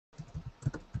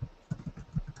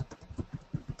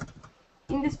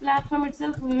In this platform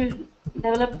itself, we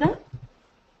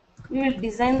will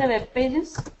design the web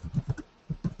pages,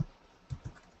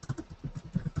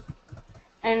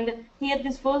 and here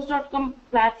this force.com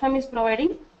platform is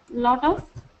providing lot of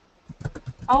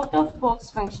out of box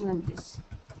functionalities.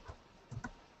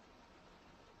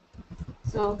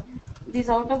 So these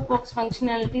out of box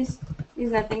functionalities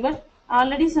is nothing but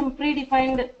already some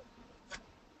predefined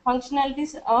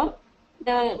functionalities are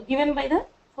given by the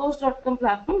force.com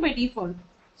platform by default.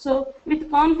 So with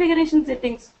configuration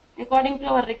settings according to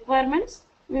our requirements,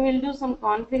 we will do some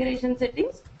configuration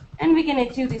settings and we can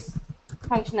achieve these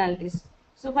functionalities.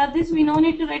 So for this we no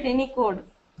need to write any code.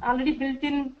 Already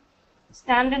built-in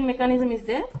standard mechanism is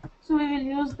there. So we will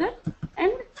use that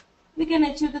and we can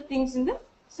achieve the things in the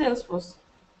Salesforce.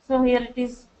 So here it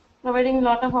is providing a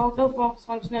lot of out-of-box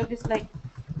functionalities like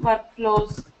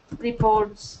workflows,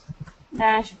 reports,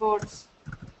 dashboards,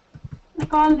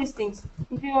 like all these things.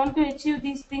 If you want to achieve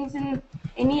these things in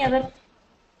any other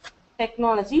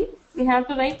technology, we have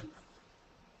to write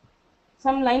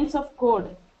some lines of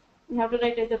code. We have to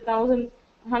write either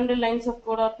 100 lines of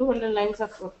code or 200 lines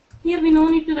of code. Here we no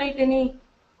need to write any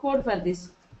code for this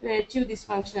to achieve these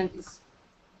functionalities.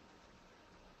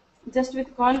 Just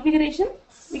with configuration,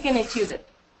 we can achieve that.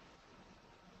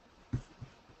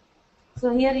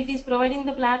 So here it is providing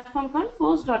the platform called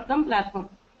force.com platform.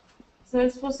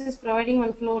 Salesforce is providing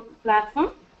one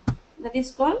platform that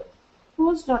is called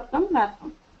force.com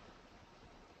platform.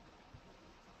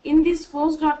 In this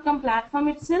force.com platform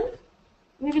itself,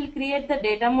 we will create the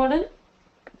data model.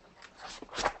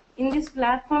 In this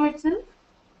platform itself,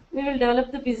 we will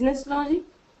develop the business logic.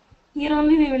 Here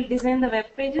only we will design the web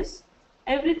pages.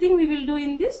 Everything we will do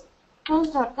in this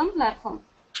force.com platform.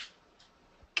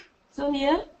 So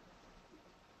here,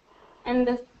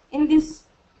 and in this,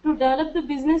 to develop the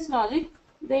business logic,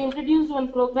 they introduced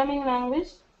one programming language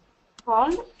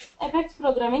called Apex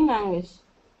programming language.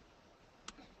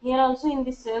 Here also in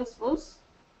this Salesforce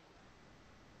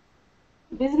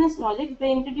business logic,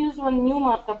 they introduced one new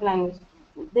markup language.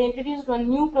 They introduced one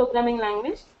new programming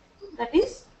language, that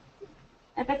is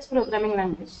Apex programming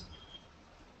language.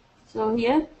 So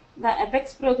here the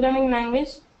Apex programming language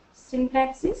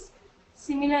syntax is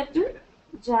similar to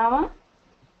Java,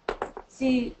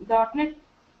 C, .NET,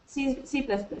 C++.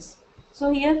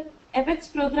 So here Apex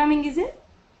programming is a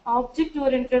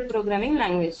object-oriented programming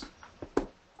language.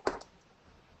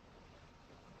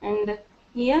 And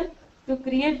here to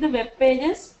create the web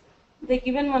pages, they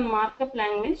given one markup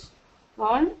language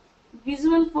called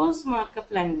Visual Force markup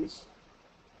language.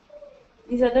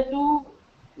 These are the two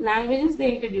languages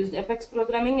they introduced, Apex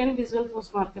programming and Visual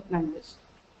Force markup language.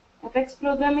 Apex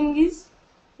programming is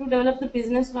to develop the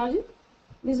business logic.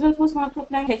 Visual Force markup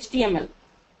language HTML.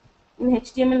 In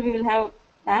HTML we will have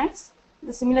tags.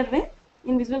 The similar way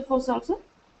in Visual Force also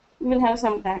we will have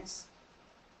some tags.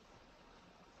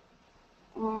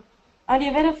 Are you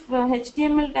aware of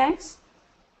HTML tags?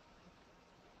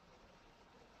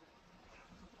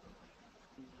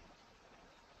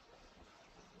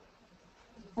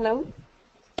 Hello?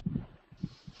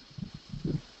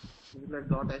 Is it like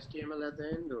 .html at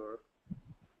the end or?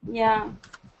 Yeah.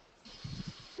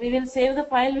 We will save the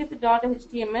file with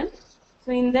 .html.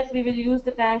 So in that we will use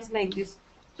the tags like this.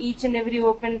 Each and every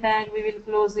open tag we will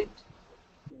close it.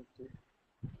 Okay.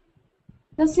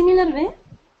 The similar way,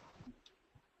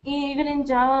 even in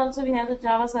Java also we have the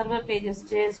Java server pages,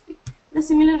 JSP. The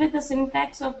similar way the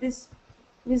syntax of this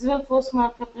Visual Force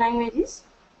markup language is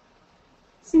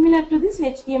similar to this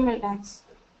HTML tags.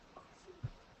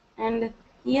 And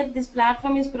here this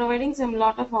platform is providing some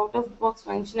lot of out-of-box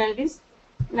functionalities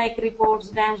like reports,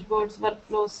 dashboards,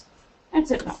 workflows,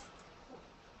 etc.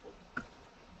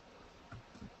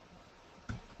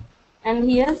 And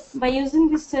here by using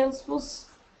this Salesforce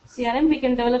CRM we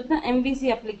can develop the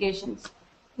MVC applications.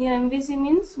 Here MVC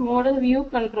means Model View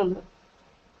Controller.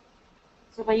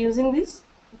 So by using this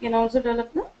we can also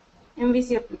develop the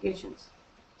MVC applications.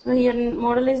 So here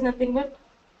model is nothing but,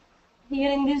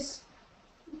 here in this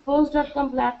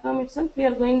force.com platform itself we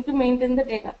are going to maintain the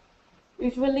data.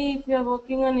 Usually if you are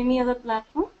working on any other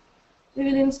platform, we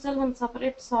will install one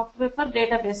separate software for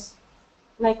database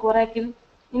like Oracle.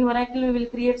 In Oracle we will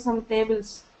create some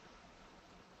tables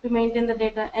to maintain the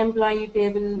data, employee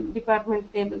table,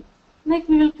 department table. Like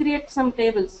we will create some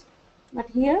tables. But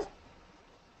here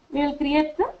we will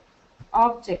create the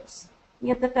objects.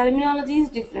 Here the terminology is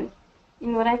different.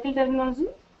 In Oracle terminology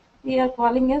we are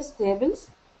calling as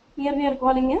tables. Here we are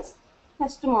calling as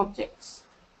custom objects.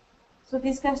 So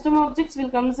these custom objects will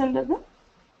come under the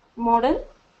model,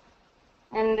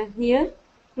 and here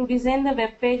to design the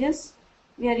web pages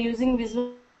we are using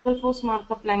Visual Force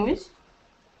markup language.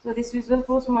 So this Visual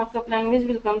Force markup language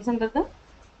will comes under the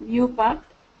view part,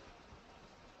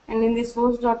 and in this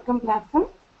force.com platform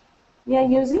we are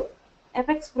using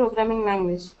Apex programming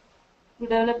language to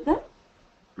develop the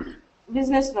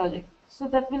business logic. So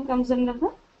that will comes under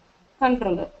the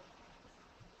controller.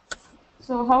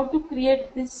 So how to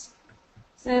create this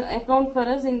account for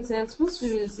us in Salesforce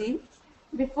we will see.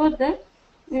 Before that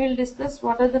we will discuss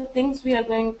what are the things we are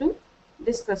going to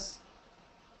discuss.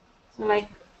 So like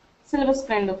syllabus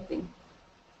kind of thing.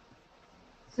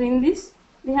 So in this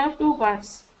we have two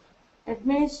parts,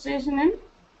 administration and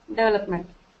development.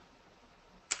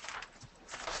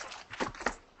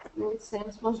 In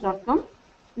Salesforce.com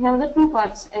we have the two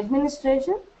parts,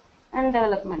 administration and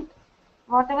development.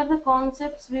 Whatever the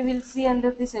concepts we will see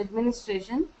under this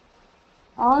administration,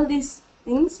 all these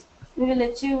things we will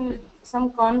achieve with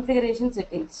some configuration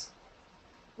settings.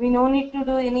 We no need to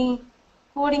do any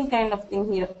coding kind of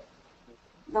thing here.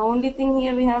 The only thing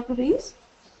here we have to do is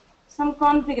some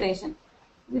configuration.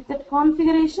 With that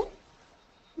configuration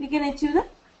we can achieve the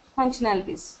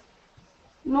functionalities.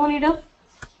 No need of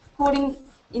coding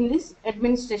in this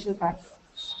administration part.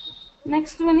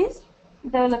 Next one is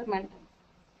development.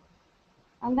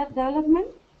 Under development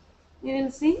we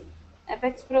will see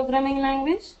Apex programming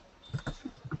language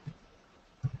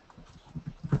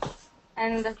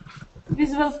and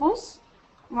Visual Force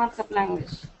markup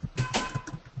language.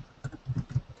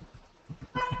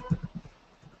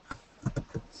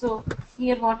 So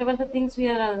here whatever the things we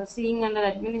are seeing under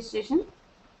administration,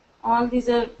 all these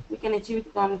are we can achieve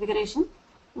with configuration.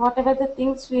 Whatever the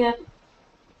things we are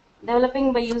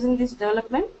developing by using this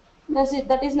development,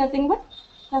 that is nothing but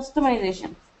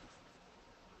customization.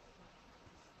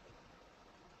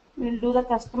 We will do the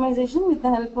customization with the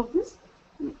help of this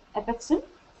Apex and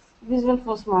Visual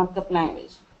Force markup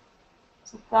language.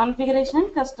 So configuration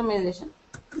and customization,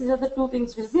 these are the two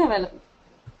things will be available.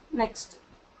 Next,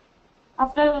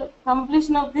 after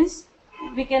completion of this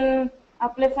we can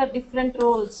apply for different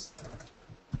roles,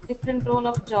 different role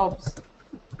of jobs.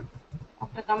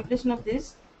 After completion of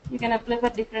this you can apply for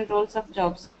different roles of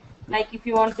jobs. Like if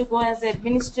you want to go as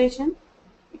administration,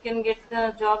 you can get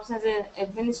the jobs as a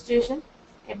administrator.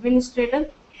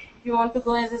 If you want to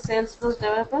go as a Salesforce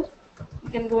developer, you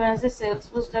can go as a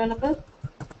Salesforce developer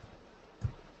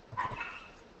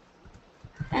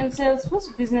and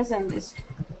Salesforce business analyst.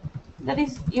 That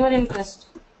is your interest,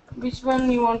 which one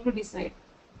you want to decide.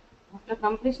 After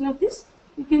completion of this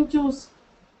you can choose.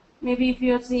 Maybe if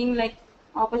you are seeing like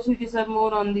opportunities are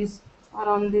more on this or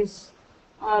on this,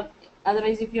 or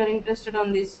otherwise if you are interested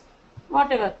on this,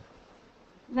 whatever,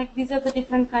 like these are the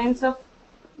different kinds of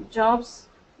jobs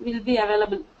will be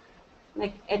available,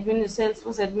 like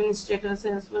Salesforce administrator,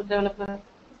 Salesforce developer,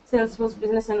 Salesforce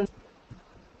business analyst.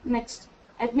 Next,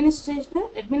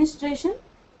 administration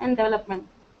and development.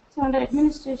 So under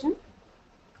administration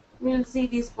we will see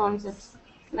these concepts,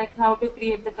 like how to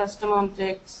create the custom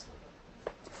objects,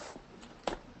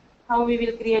 how we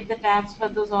will create the tabs for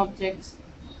those objects,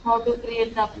 how to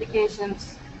create the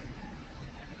applications,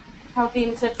 how to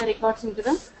insert the records into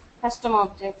the custom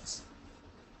objects.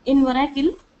 In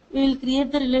Oracle, we will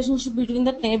create the relationship between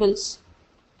the tables.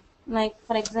 Like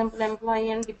for example,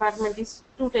 employee and department is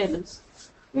two tables.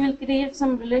 We will create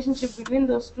some relationship between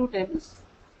those two tables,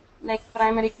 like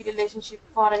primary key relationship,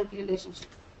 foreign key relationship.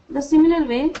 The similar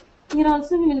way, here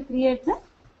also we will create the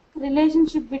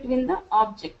relationship between the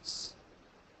objects.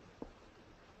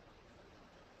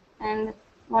 And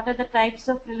what are the types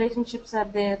of relationships are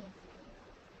there?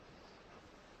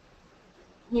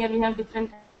 Here we have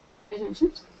different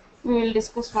relationships. We will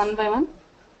discuss one by one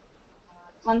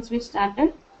once we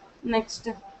started. Next,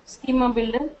 schema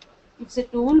builder. It's a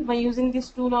tool. By using this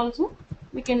tool also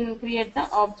we can create the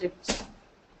objects,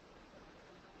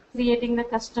 creating the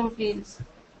custom fields.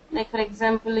 Like for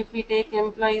example, if we take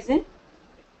employee as a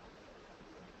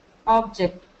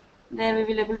object, there we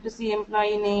will able to see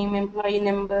employee name, employee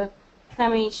number,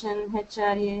 commission,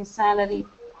 HRA, salary,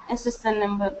 SSN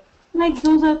number. Like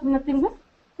those are nothing but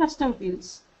custom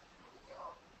fields.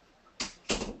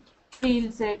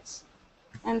 Field sets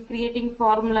and creating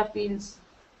formula fields,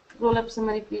 roll-up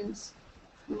summary fields,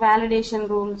 validation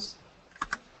rules.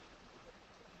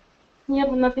 Here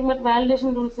nothing but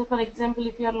validation rules. So for example,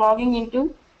 if you are logging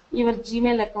into your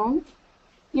Gmail account,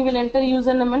 you will enter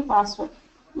username and password.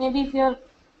 Maybe if you are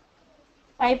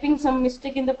typing some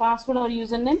mistake in the password or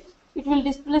username, it will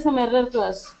display some error to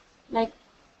us, like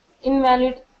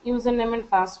invalid username and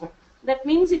password. That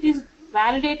means it is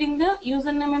validating the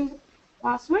username and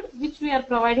password which we are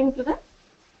providing to the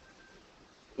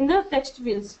in the text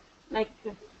fields, like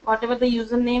whatever the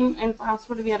username and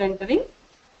password we are entering,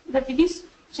 that it is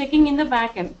checking in the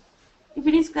back end. If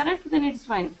it is correct, then it's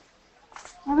fine.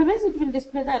 Otherwise, it will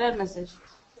display the error message.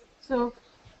 So,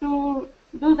 to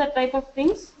do that type of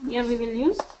things, here we will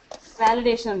use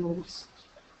validation rules.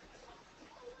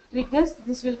 Triggers,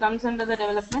 this will comes under the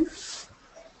development.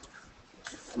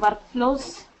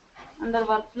 Workflows, under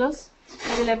workflows,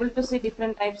 we will able to see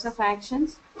different types of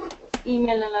actions,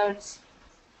 email alerts,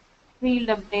 field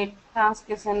update, task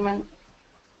assignment,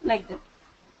 like that.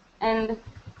 And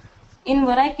in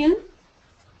Oracle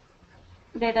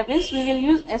database, we will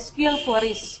use SQL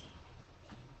queries.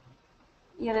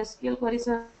 Here SQL queries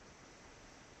are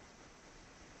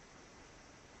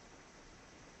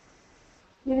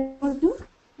we will able to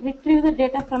retrieve the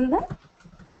data from the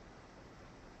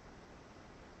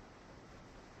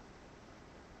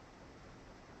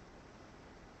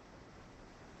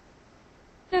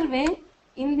way.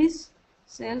 In this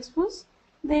Salesforce,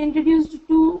 they introduced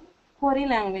two query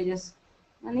languages.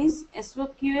 One is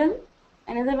SOQL,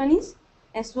 another one is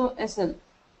SOSL.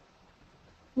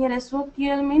 Here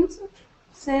SOQL means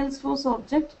Salesforce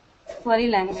Object Query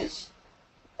Language.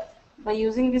 By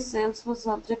using this Salesforce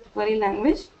Object Query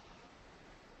Language,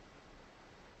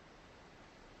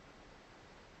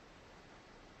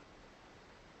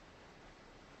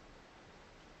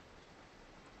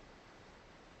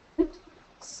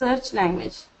 search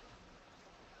language.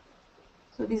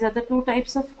 So these are the two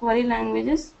types of query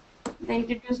languages they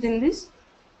introduced in this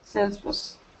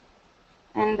Salesforce.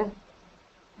 And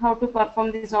how to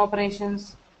perform these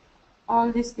operations,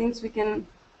 all these things we can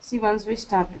see once we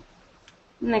started.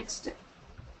 Next,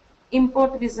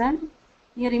 import wizard.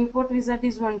 Here import wizard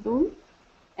is one tool.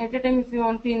 At a time, if you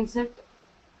want to insert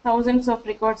thousands of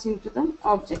records into the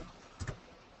object.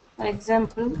 For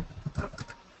example,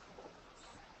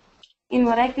 in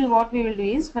Oracle, what we will do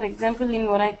is, for example, in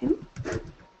Oracle,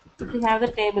 if we have the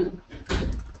table,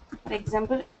 for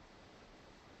example,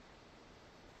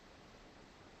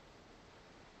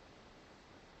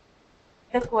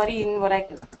 the query in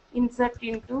Oracle, insert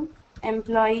into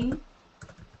employee,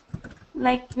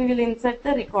 like we will insert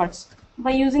the records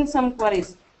by using some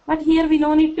queries. But here we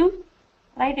don't need to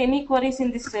write any queries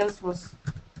in this Salesforce.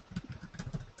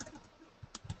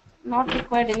 Not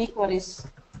required any queries.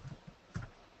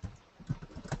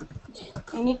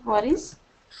 Any queries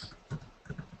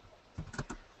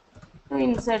to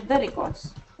insert the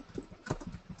records.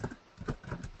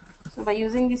 So by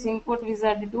using this import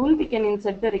wizard tool, we can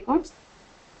insert the records.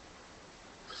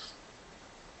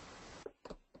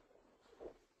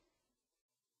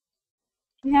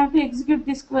 We have to execute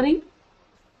this query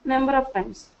number of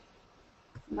times.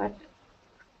 But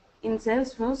in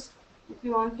Salesforce, if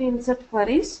you want to insert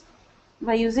queries,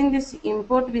 by using this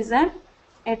import wizard,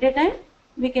 at a time,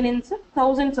 we can insert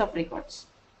thousands of records.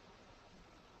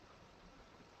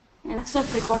 Lakhs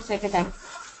of records at a time.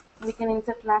 We can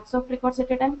insert lakhs of records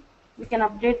at a time. We can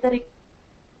update the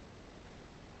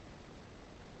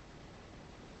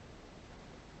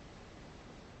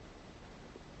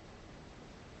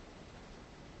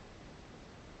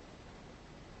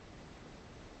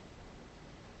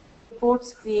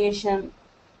reports creation.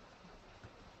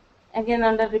 Again,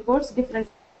 under reports, different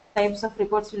types of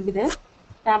reports will be there.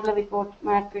 Tabular report,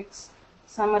 matrix,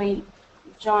 summary,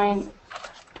 join,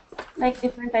 like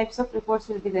different types of reports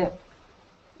will be there.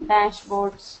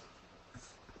 Dashboards,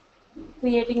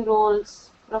 creating roles,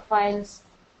 profiles,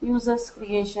 users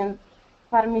creation,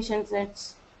 permission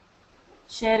sets,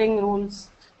 sharing rules,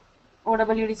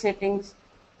 OWD settings,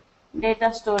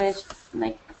 data storage,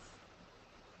 like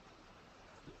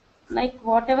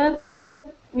whatever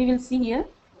we will see here.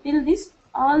 Till this,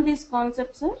 all these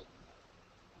concepts will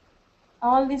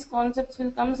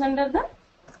comes under the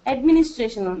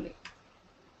administration only.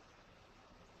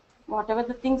 Whatever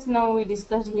the things now we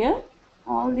discussed here,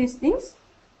 all these things,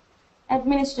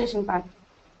 administration part.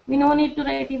 We no need to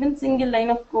write even single line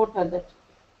of code for that.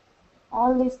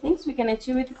 All these things we can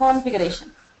achieve with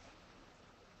configuration.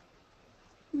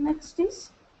 Next is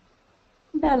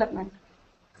development.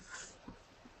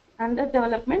 Under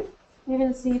development, we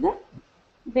will see the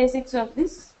basics of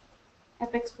this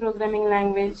Apex programming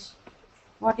language.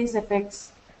 What is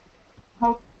Apex?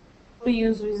 How to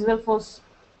use Visual Force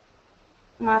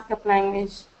markup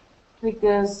language,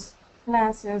 triggers,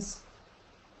 classes,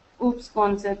 OOPS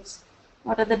concepts.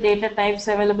 What are the data types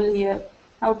available here?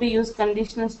 How to use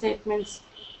conditional statements,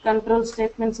 control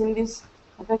statements in this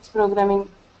Apex programming.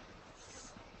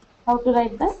 How to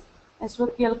write the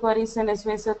SOQL queries and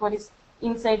SOSL queries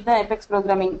inside the Apex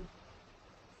programming.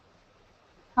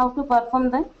 How to perform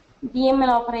the DML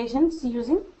operations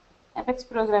using Apex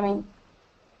programming.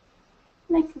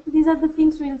 Like these are the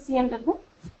things we will see under the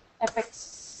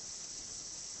Apex.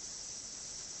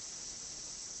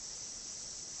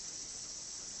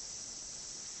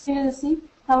 We will see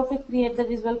how to create the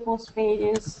visual post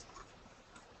pages,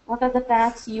 what are the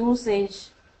tags usage,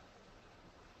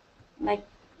 like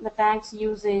the tags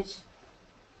usage,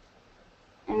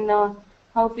 and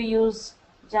how to use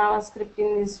JavaScript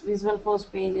in these visual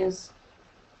post pages,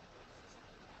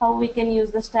 how we can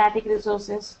use the static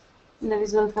resources in the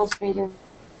visual post pages.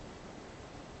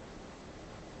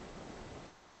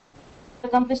 The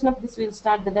completion of this, we'll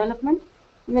start the development.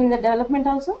 Even in the development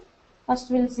also, first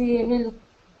we'll see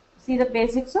the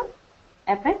basics of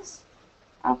Apex.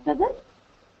 After that,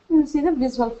 we'll see the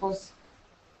visual force.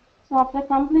 So after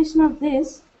completion of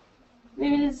this, we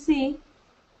will see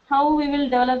how we will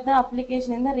develop the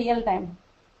application in the real time,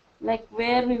 like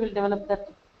where we will develop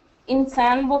that. In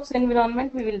sandbox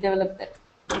environment, we will develop that.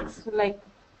 So like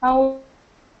how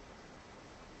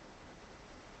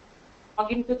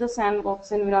log into the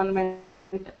sandbox environment.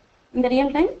 In the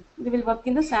real time, we will work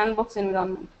in the sandbox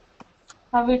environment.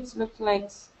 How it looks like,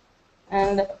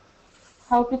 and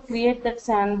how to create that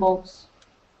sandbox.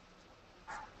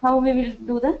 How we will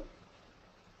do the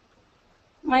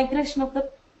migration of the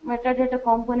metadata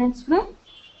components from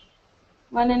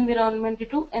one environment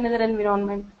to another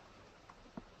environment.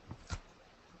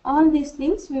 All these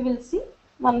things we will see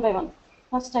one by one.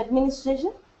 First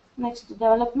administration, next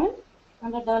development,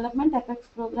 under development Apex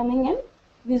programming and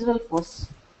visual force.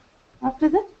 After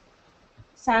that,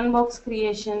 sandbox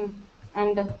creation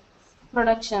and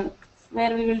production,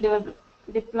 where we will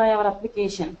deploy our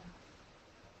application.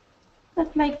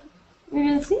 That like we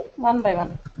will see one by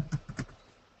one.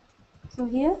 So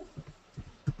here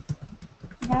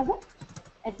we have the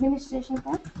administration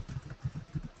part.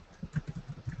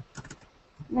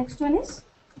 Next one is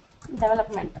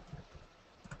development.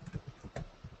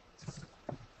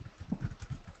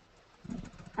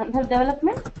 Under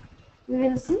development, we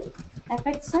will see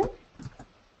Apex and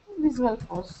visual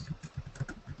force.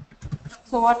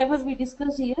 So whatever we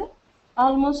discuss here,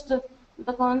 almost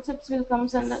the concepts will come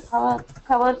under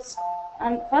covers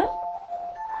and for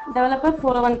developer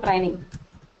 401 training.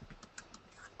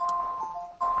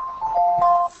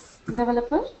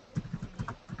 Developer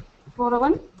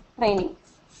 401 training.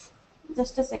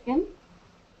 Just a second.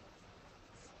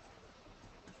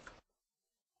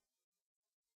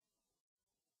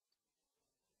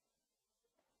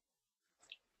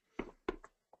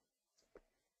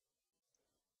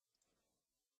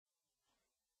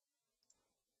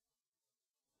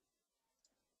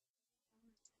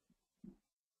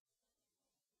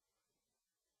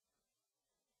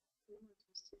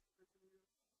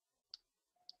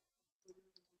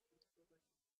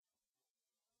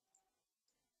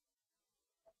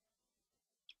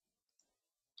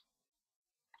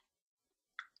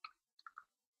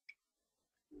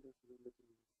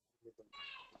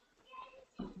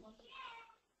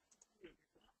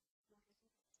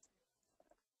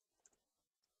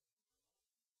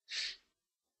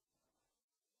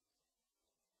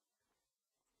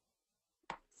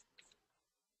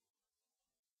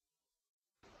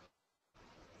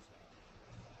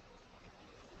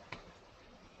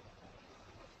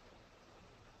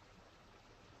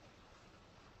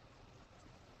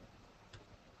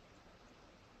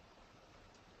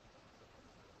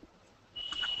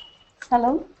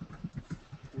 Hello?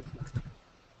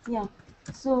 Yeah.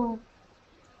 So,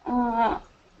 uh,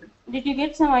 did you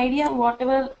get some idea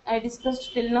whatever I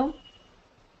discussed till now?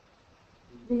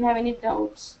 Do you have any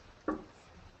doubts?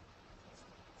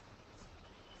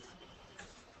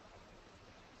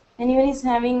 Anyone is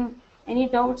having any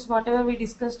doubts whatever we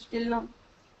discussed till now?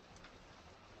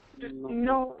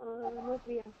 No,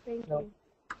 Priya. Thank you.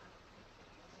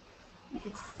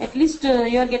 At least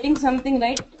you are getting something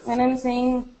right when I'm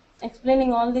saying,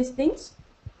 explaining all these things.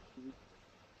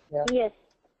 Yes.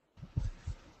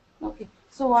 Okay.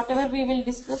 So whatever we will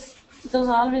discuss, those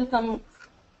all will come.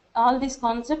 All these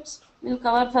concepts will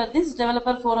cover for this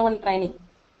developer 401 training.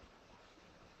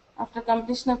 After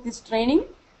completion of this training,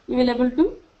 you will able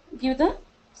to give the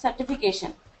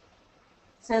certification.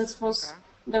 Salesforce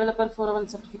Developer 401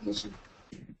 certification.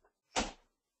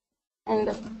 And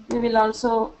we will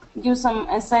also give some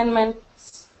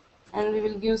assignments and we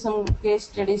will give some case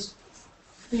studies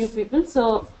to you people.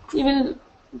 So you will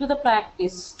do the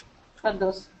practice for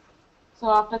those. So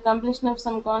after completion of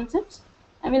some concepts,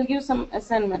 I will give some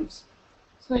assignments.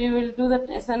 So you will do that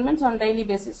assignments on daily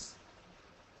basis.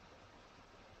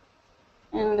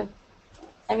 And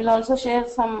I will also share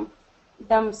some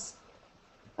dumps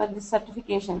for this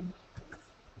certification.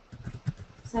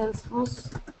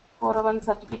 Salesforce 401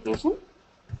 certification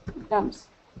dumps.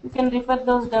 You can refer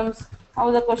those dumps, how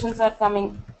the questions are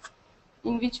coming,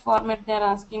 in which format they are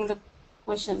asking the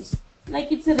questions.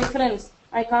 Like it's a reference.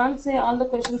 I can't say all the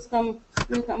questions come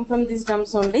will come from these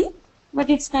terms only, but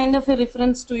it's kind of a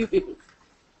reference to you people.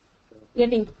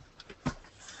 Getting?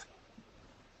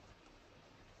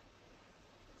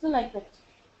 So like that.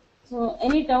 So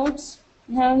any doubts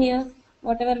you have here,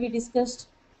 whatever we discussed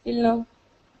till now?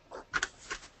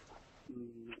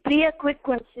 Priya, quick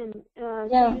question. Yeah.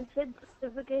 So you said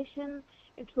certification,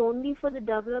 it's only for the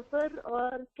developer,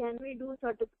 or can we do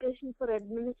certification for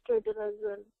administrator as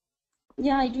well?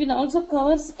 Yeah, it will also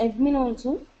covers admin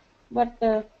also, but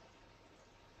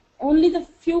only the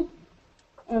few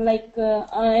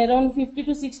around 50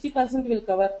 to 60% will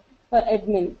cover for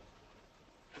admin.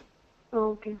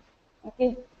 Okay.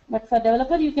 Okay, but for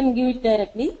developer you can give it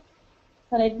directly.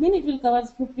 For admin it will cover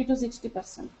 50 to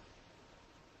 60%.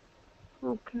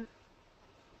 Okay.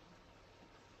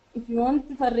 If you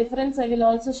want for reference, I will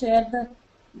also share the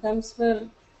terms for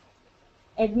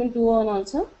admin 201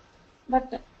 also,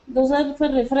 but those are for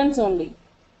reference only.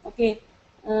 Okay,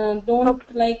 don't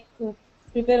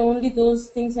prepare only those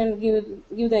things and give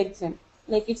the exam.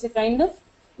 Like it's a kind of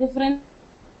reference.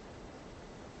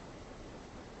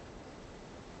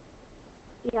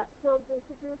 Yeah, so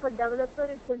basically for developer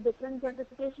it's a different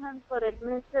certification, and for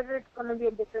administrator it's going to be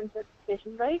a different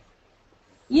certification, right?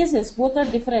 Yes, both are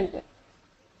different.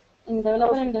 In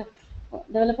developer and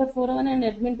developer 401 and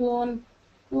admin 201,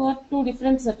 two are two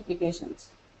different certifications.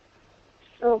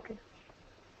 Okay.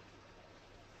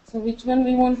 So which one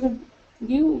we want to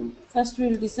give, first we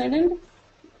will decide and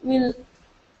we'll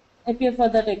appear for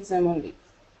that exam only.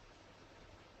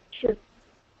 Sure.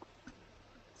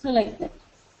 So like that.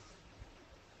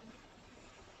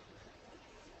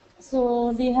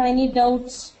 So do you have any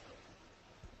doubts?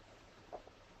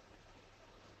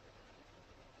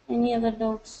 Any other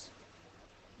doubts?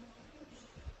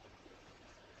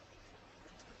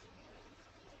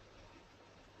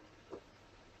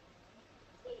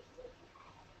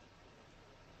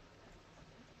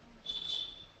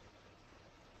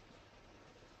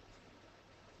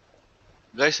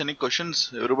 Guys, any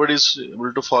questions? Everybody is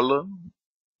able to follow?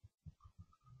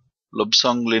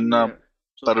 Lobsang, Linna,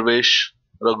 Yeah. Parvesh,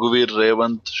 Raghuveer,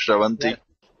 Revant, Shravanti. Yeah.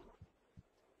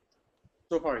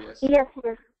 So far, yes. Yes.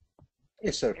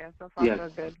 Yes, sir. Yeah, so far so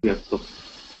good. Yes, sir.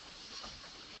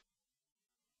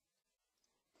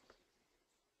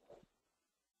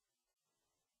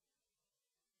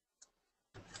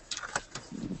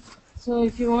 So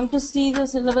if you want to see the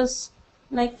syllabus,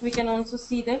 like we can also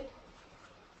see that.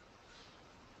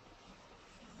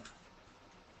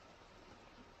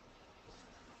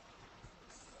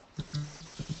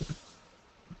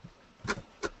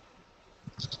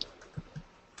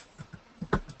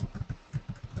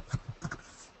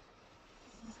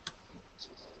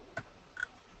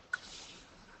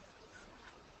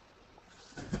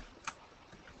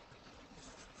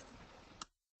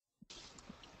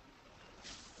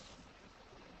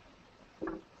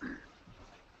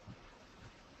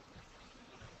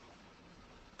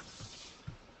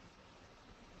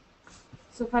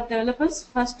 So for developers,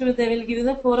 first they will give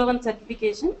the 401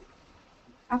 certification.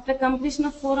 After completion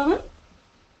of 401,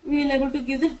 we will able to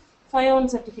give the 501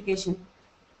 certification.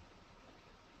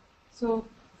 So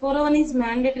 401 is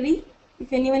mandatory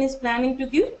if anyone is planning to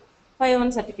give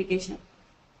 501 certification.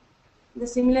 The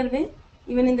similar way,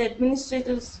 even in the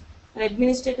administrators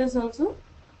also,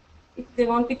 if they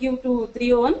want to give to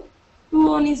 301,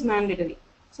 201 is mandatory.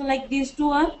 So like these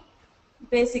two are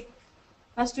basic.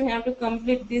 First we have to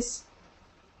complete this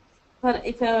for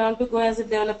if I want to go as a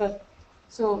developer.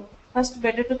 So first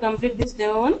better to complete this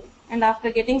Dev 1, and after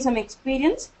getting some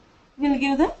experience, we'll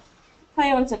give the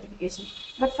 501 certification.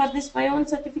 But for this 501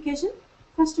 certification,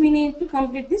 first we need to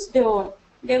complete this Dev 1,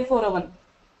 Dev 401,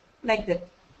 like that.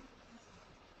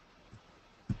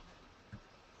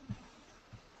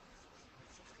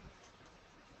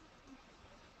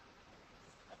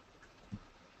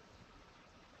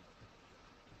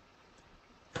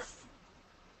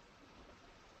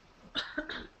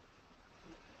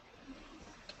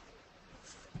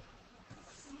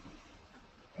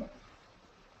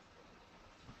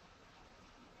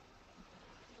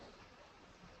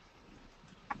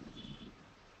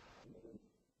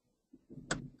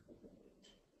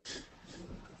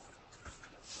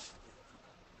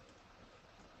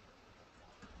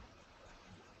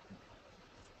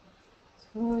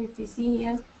 So if you see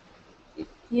here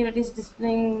it is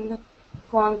displaying the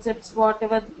concepts,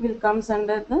 whatever will comes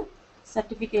under the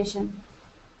certification.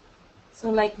 So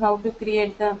like how to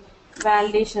create the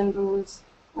validation rules,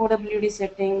 OWD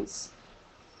settings,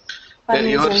 Yeah,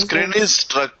 your permissions. screen is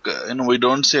stuck. We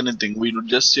don't see anything. We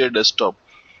just see a desktop.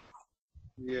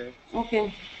 Yeah.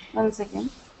 Okay, 1 second.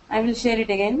 I will share it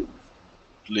again.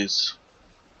 Please.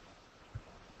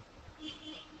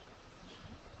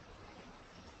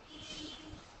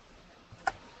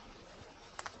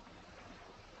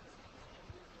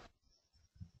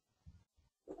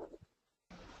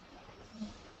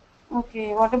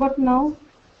 Okay, what about now?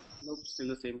 Nope, still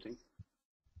the same thing.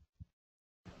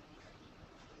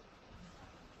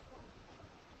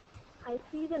 I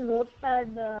see the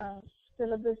notepad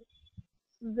syllabus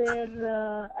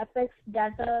where Apex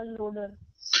data loader.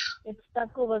 It's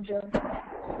stuck over there.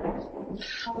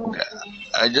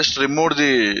 I just removed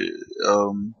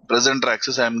the presenter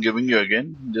access I am giving you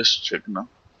again. Just check now.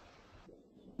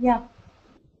 Yeah.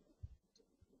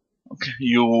 Okay,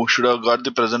 you should have got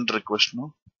the present request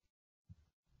now.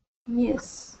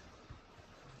 Yes.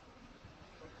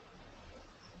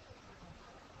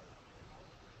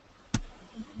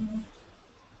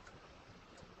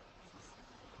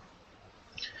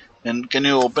 And can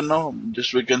you open now?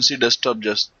 Just we can see desktop,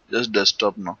 just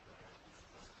desktop now.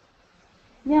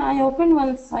 Yeah, I opened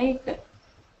one site.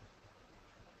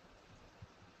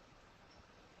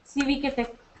 CVK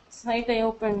Tech site I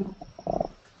opened.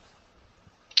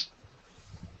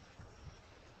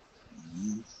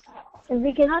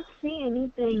 We cannot see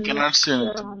anything. You cannot see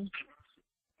anything.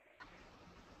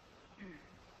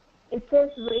 It says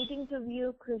waiting to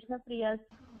view Krishna Priya's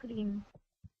screen.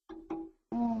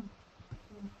 Oh.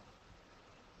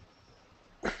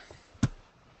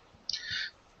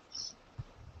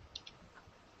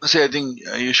 See, I think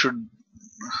you should.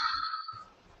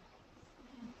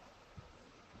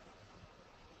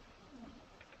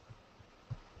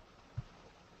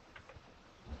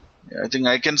 I think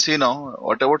I can see now.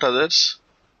 What about others?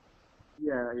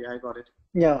 Yeah, I got it.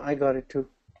 Yeah, I got it too.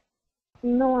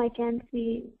 No, I can't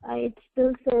see. It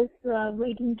still says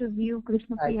waiting to view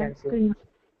Krishna I Priya's can see. screen.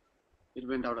 It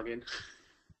went out again.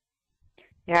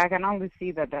 Yeah, I can only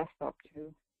see the desktop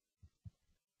too.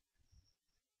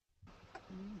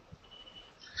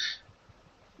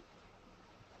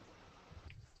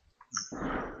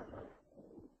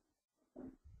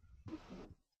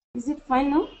 Is it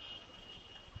fine now?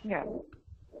 Yeah.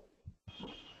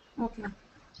 Okay.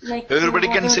 Like Everybody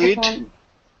can whatever see the it? font-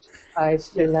 I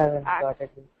still haven't I- got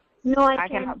it. No, I I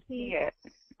can't cannot see. see it.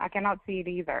 I cannot see it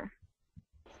either.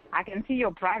 I can see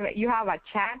your private. You have a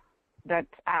chat that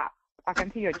I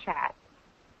can see your chat.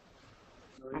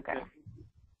 Okay.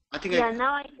 I think Yeah,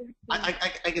 now I can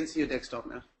see. I can see your desktop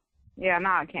now. Yeah,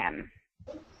 now I can.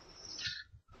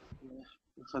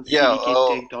 It's on Yeah,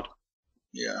 cvktech.com.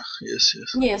 Yeah. Yes.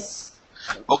 Yes.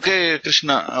 Okay,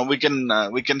 Krishna, we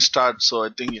can start. So I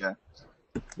think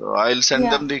So I'll send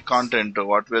Yeah. them the content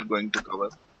what we're going to cover.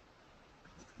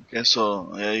 Okay, so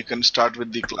you can start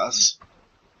with the class.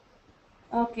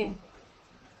 Okay.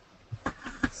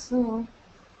 So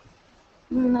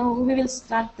now we will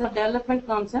start the development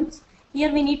concepts.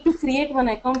 Here we need to create one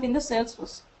account in the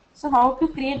Salesforce. So how to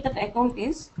create that account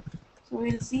is, so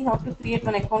we'll see how to create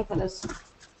one account for us.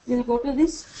 We'll go to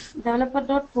this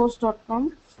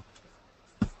developer.force.com.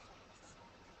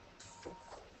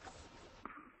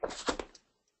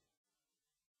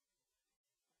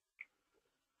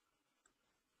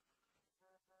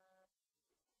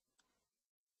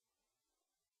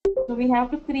 So we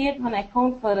have to create one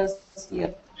account for us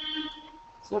here.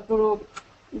 So to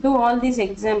do all these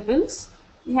examples,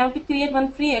 we have to create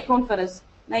one free account for us.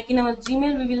 Like in our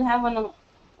Gmail, we will have our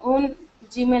own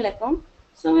Gmail account.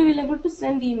 So we will able to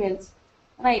send emails.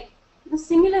 Right. The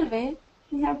similar way,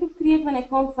 we have to create one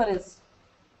account for us.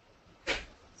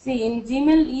 See, in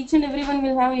Gmail, each and everyone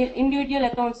will have individual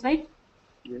accounts, right?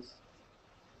 Yes.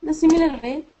 The similar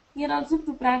way, here also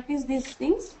to practice these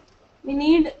things, we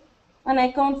need an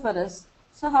account for us.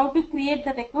 So how to create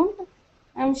that account?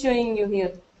 I am showing you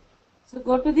here. So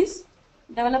go to this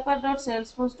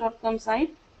developer.salesforce.com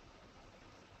site.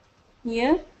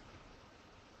 Here,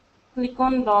 click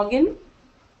on login.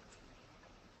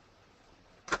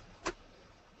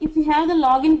 If you have the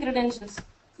login credentials,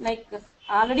 like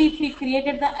already if we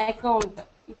created the account,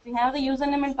 if we have the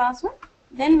username and password,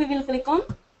 then we will click on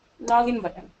login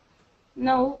button.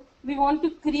 Now we want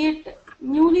to create,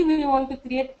 we want to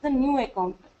create the new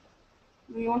account.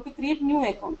 We want to create new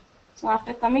account. So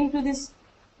after coming to this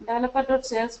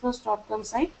developer.salesforce.com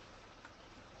site,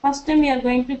 first time we are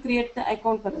going to create the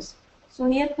account for us. So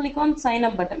here click on sign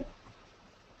up button.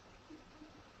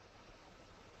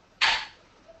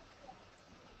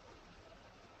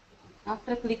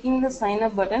 After clicking the sign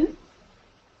up button,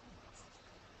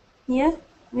 here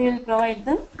we will provide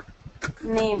the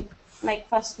name, like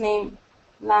first name,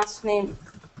 last name.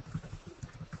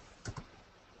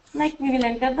 Like we will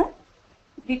enter the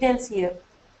details here.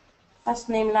 First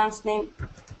name, last name.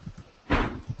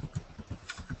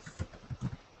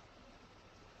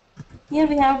 Here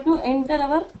we have to enter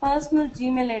our personal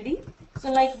Gmail ID.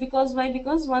 So like why?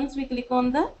 Because once we click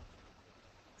on the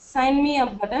sign me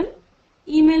up button,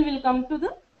 email will come to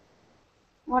the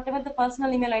whatever the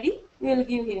personal email ID we will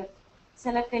give here.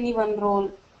 select any one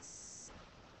role. Just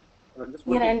Here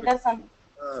one thing. enter some.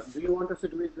 Do you want us to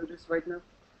do this right now?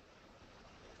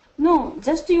 No,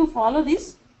 just you follow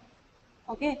this.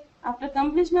 Okay. After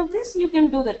completion of this, you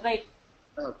can do that, right?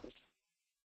 Okay.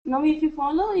 Now, if you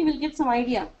follow, you will get some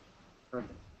idea. Okay.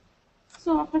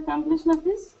 So after completion of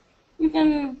this, you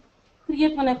can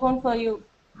create one account for you,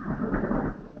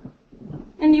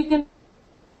 and you can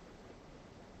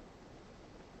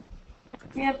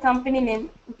your company name.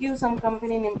 Give some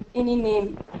company name, any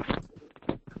name,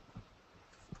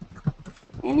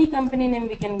 any company name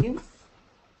we can give.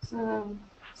 So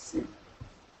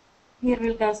here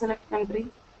we'll go select country,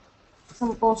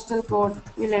 some postal code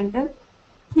we'll enter.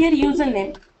 Here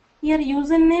username. Here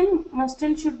username must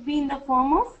and should be in the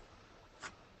form of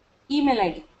email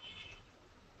ID.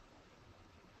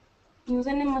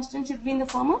 Username must and should be in the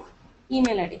form of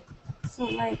email ID. So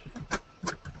like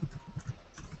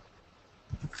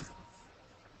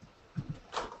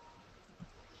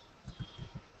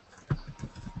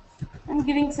I'm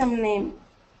giving some name.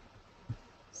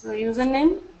 So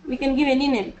username we can give any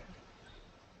name.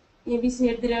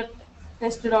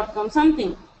 abc@test.com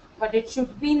something, but it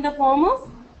should be in the form of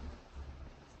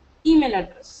email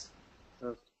address.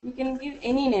 Okay. You can give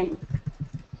any name.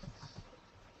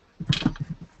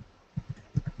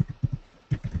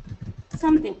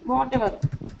 Something, whatever,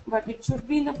 but it should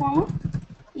be in the form of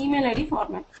email ID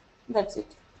format. That's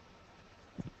it.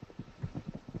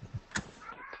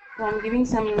 So I'm giving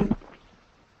some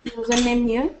username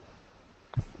here.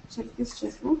 Check this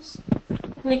checkbox.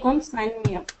 Click on sign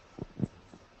me up.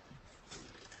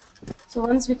 So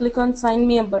once we click on sign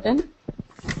me up button,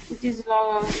 it is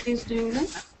doing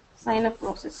the sign up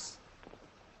process.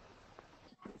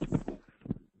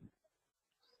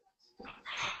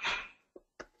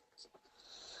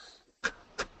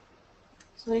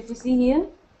 So if you see here,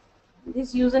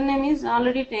 this username is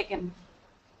already taken.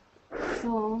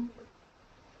 So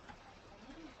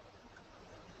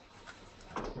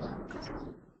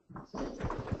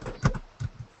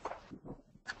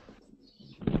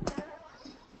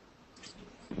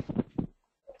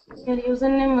your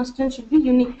username must and should be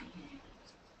unique.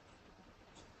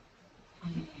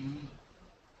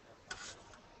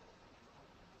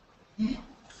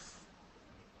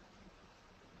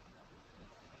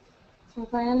 So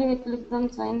finally we click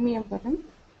on sign me up button.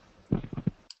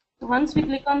 So once we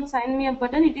click on sign me up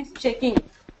button, it is checking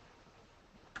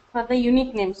for the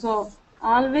unique name. So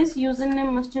always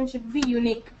username must and should be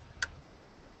unique.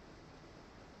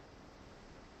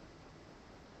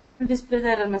 Display the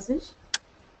error message.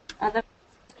 Other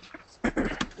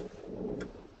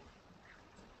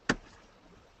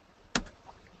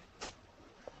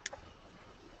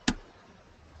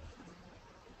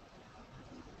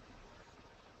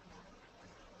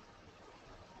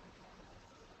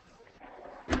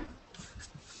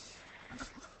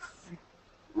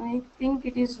I think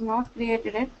it is not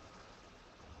created yet.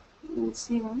 We'll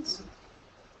see once.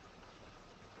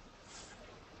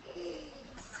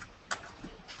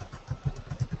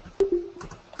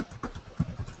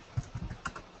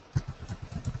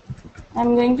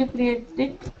 I'm going to create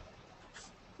it.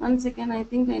 1 second, I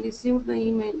think I received the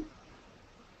email.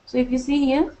 So if you see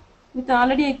here, with the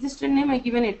already existed name I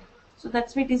given it. So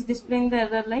that's why it is displaying the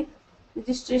error like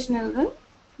registration error,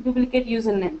 duplicate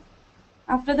username.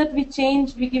 After that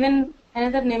we given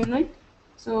another name, right?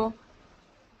 So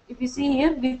if you see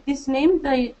here, with this name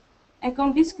the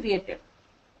account is created.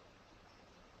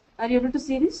 Are you able to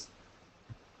see this?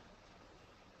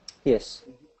 Yes.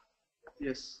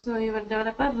 Yes. So your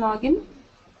developer login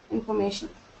information.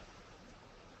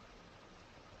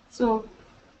 So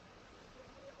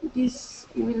it is,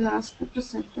 you will ask you to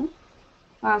set the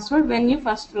password when you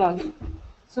first log in.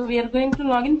 So we are going to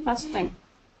log in first time.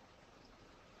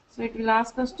 So it will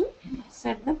ask us to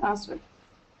set the password.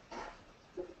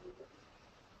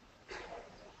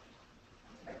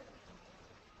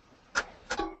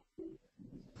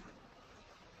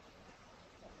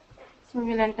 So we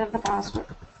will enter the password.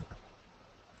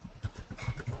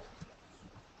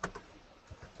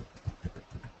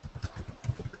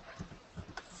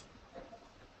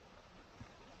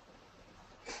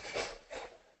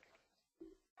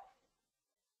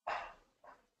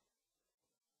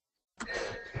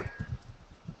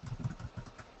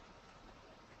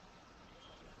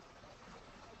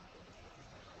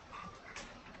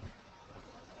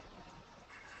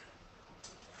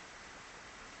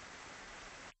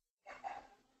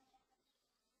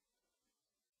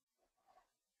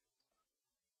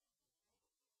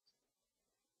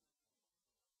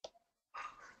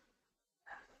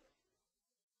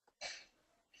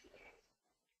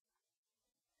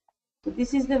 So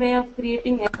this is the way of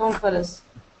creating account for us.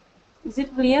 Is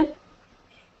it clear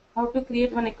how to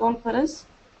create one account for us?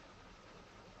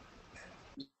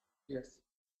 Yes.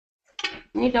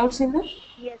 Any doubts in that?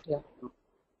 Yes. Yeah.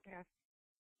 Yes.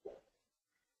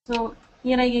 So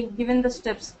here I have given the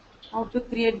steps how to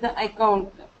create the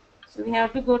account. So we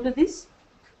have to go to this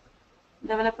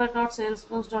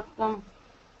developer.salesforce.com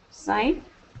site.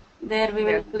 There we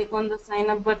will Yes. click on the sign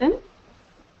up button.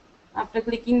 After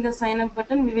clicking the sign up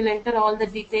button, we will enter all the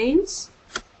details: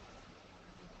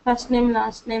 first name,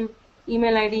 last name,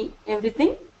 email ID,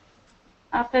 everything.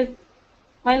 After,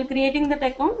 while creating that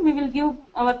account, we will give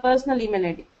our personal email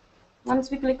ID. Once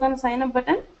we click on sign up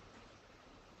button,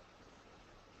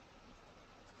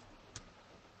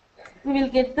 we will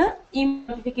get the email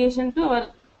notification to our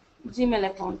Gmail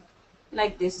account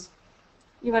like this: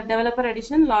 your developer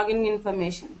edition login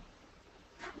information.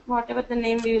 Whatever the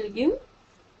name we will give,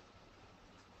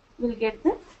 we will get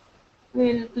the,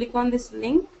 we will click on this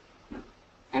link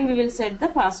and we will set the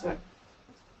password.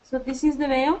 So this is the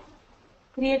way of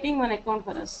creating one account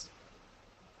for us.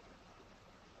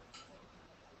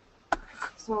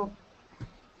 So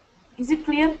is it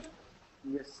clear?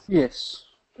 Yes. Yes.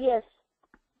 Yes.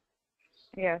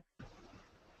 Yes.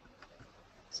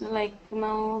 So like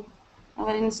now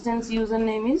our instance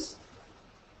username is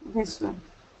this one.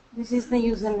 This is the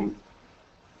username.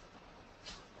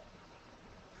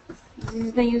 This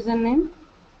is the username.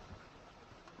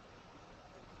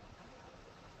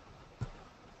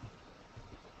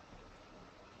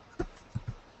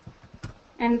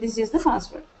 And this is the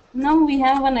password. Now we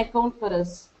have an account for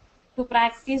us to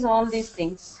practice all these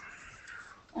things.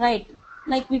 Right.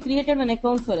 Like we created an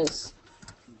account for us.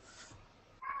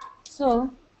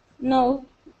 So now,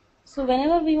 so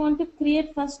whenever we want to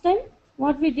create first time,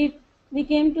 what we did, we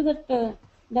came to that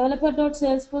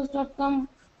developer.salesforce.com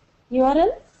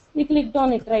URL, we clicked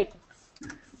on it, right?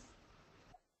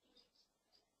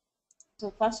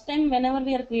 So first time whenever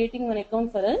we are creating an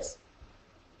account for us,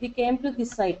 we came to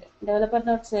this site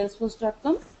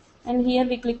developer.salesforce.com and here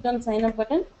we clicked on sign up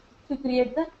button to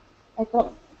create the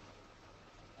account.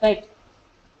 Right.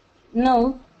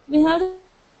 Now we have to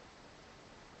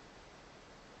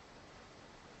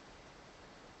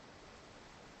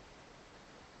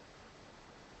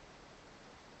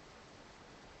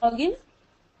login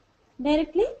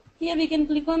directly. Here we can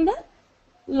click on the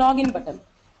login button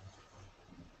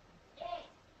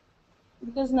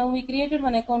because now we created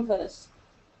one account for us.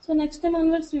 So next time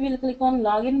onwards we will click on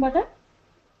login button.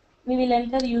 We will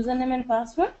enter username and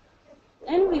password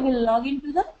and we will log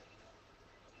into the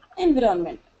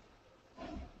environment.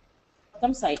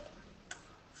 Come site.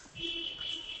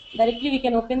 Directly we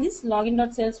can open this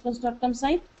login.salesforce.com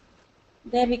site.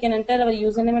 There we can enter our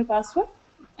username and password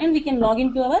and we can log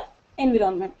into our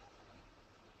environment.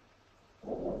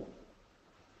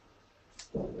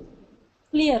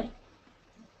 Clear?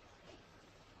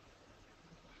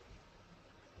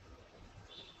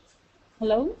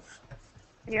 Hello?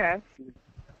 Yes.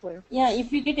 Clear. Yeah,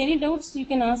 if you get any doubts, you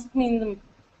can ask me in the,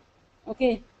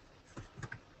 okay.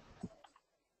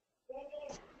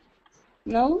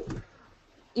 Now,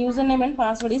 username and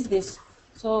password is this.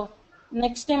 So,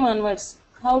 next time onwards,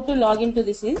 how to log into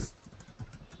this is,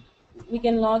 we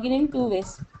can log in two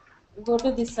ways. Go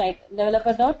to this site,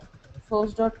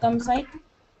 developer.force.com site.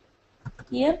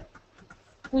 Here,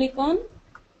 click on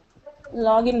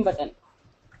login button.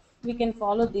 We can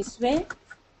follow this way,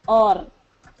 or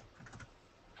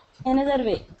another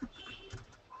way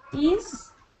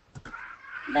is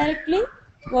directly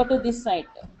go to this site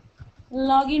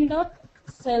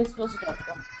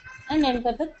login.salesforce.com and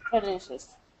enter the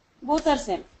credentials. Both are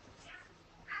same.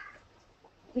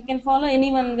 We can follow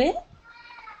any one way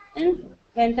and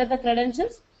enter the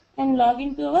credentials and log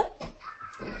into our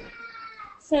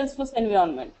Salesforce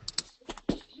environment.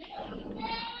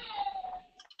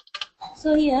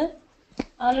 So here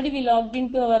already we logged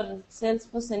into our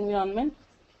Salesforce environment.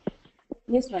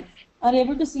 This one. Are you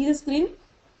able to see the screen?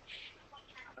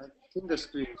 I think the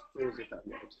screen is frozen at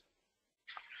that.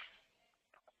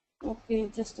 Okay,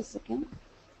 just a second.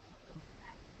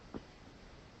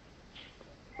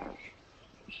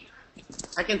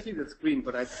 I can see the screen,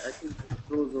 but I think it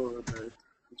froze over.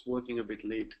 It's working a bit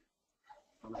late.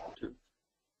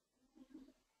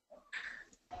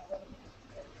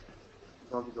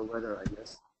 Probably the weather, I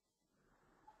guess.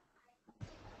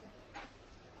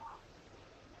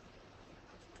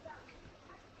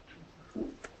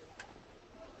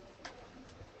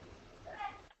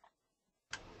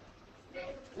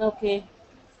 Okay.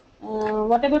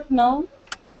 What about now?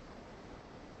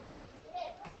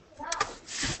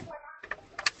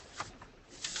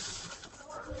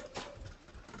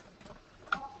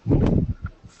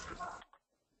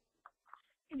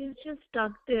 It is just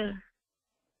stuck there.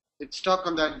 It's stuck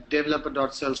on that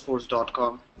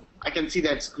developer.salesforce.com. I can see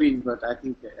that screen, but I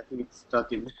think it's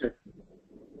stuck in there.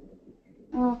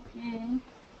 Okay.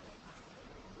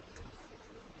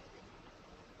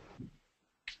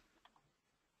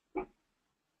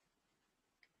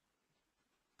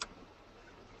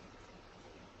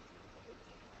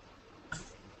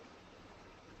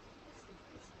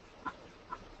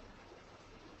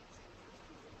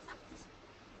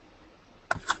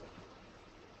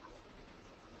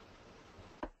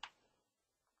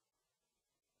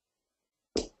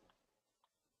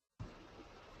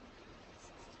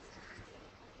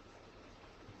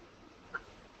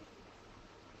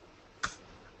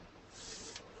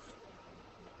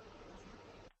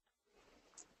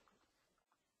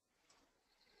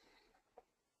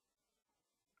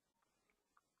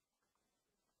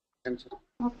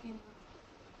 Okay.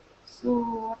 So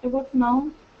what about now?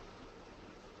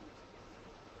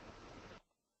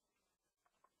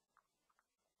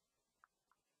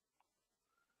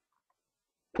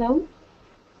 Hello?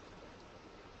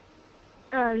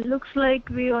 Looks like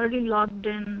we already logged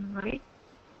in, right?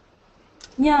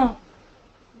 Yeah.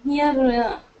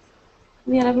 Here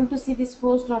we are able to see this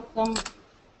post.com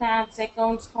tabs,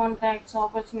 accounts, contacts,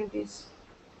 opportunities.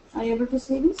 Are you able to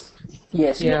see this?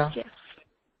 Yes. Yeah. Yes.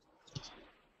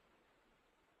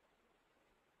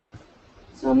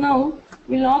 So now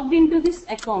we logged into this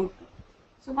account.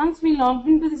 So once we logged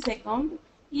into this account,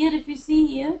 here if you see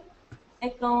here,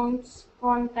 accounts,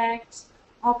 contacts,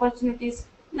 opportunities,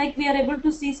 like we are able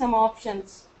to see some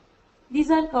options. These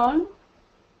are called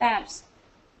tabs.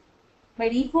 By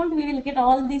default, we will get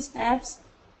all these tabs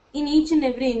in each and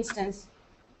every instance.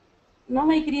 Now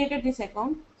I created this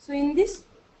account, so in this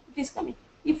it is coming.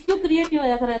 If you create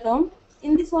your other account,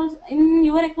 in this also, in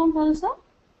your account also,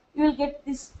 you will get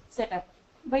this setup.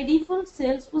 By default,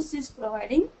 Salesforce is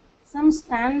providing some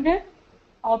standard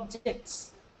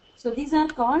objects. So these are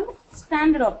called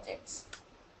standard objects.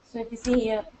 So if you see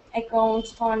here,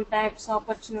 accounts, contacts,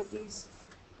 opportunities,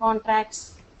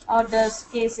 contracts, orders,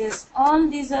 cases, all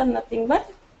these are nothing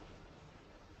but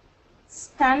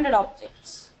standard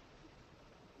objects.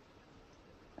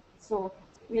 So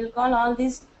we'll call all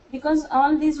these, because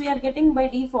all these we are getting by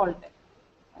default,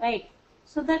 right?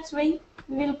 So that's why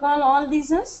we will call all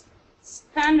these as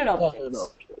standard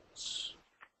objects.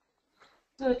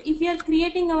 So if we are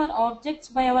creating our objects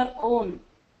by our own,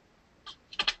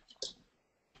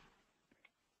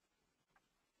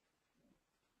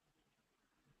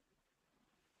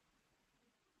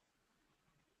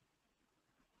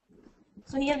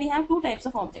 so here we have two types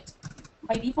of objects.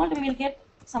 By default we will get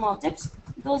some objects,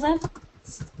 those are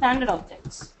standard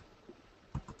objects.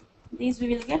 These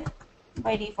we will get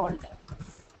by default.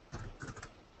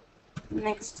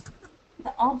 Next,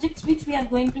 the objects which we are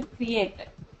going to create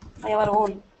by our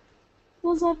own,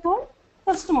 those are called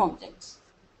custom objects.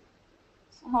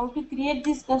 So how to create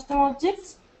these custom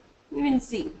objects, we will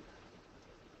see.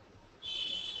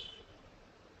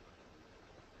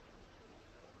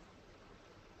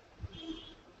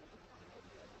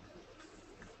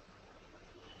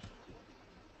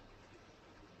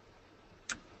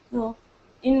 So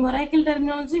in Oracle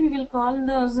terminology, we will call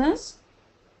those as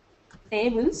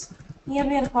tables. Here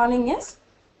we are calling as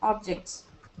objects.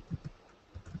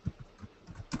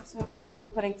 So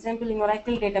for example, in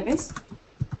Oracle database,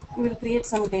 we will create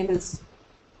some tables,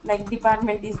 like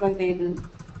department is one table,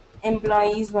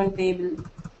 employee is one table.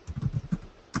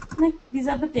 Like these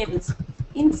are the tables.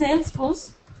 In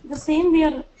Salesforce, the same we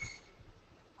are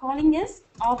calling as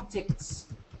objects.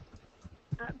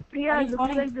 Priya, Are you looks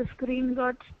following? like the screen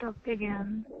got stuck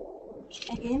again.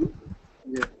 Again,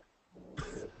 Yeah.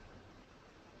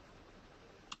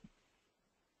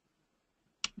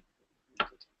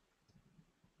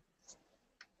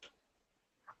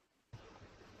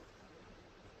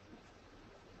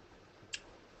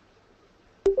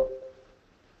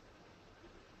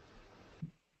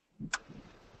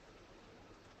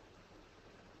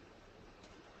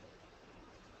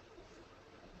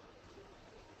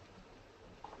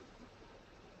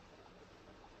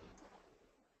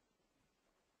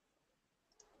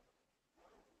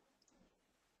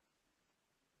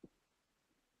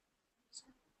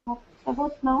 what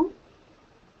about now?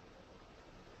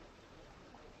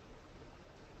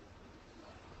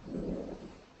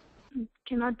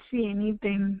 Cannot see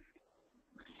anything.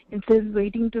 It says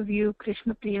waiting to view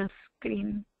Krishna Priya's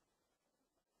screen.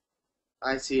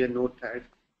 I see a notepad.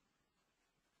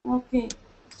 Okay.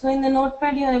 So in the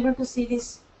notepad, you are able to see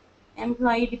this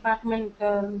employee department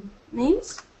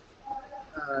names.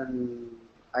 And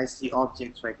I see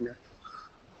objects right now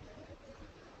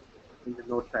in the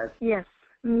notepad. Yes,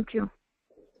 me too.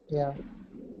 Yeah.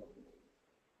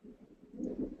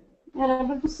 You are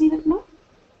able to see that now?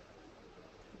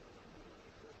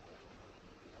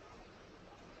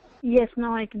 Yes,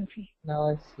 now I can see.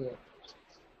 Now I see it.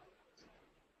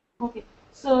 Okay.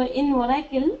 So in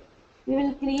Oracle, we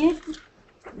will create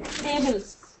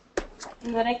tables.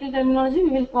 In Oracle terminology, we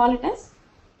will call it as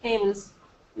tables.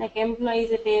 Like employee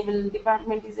is a table,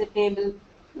 department is a table.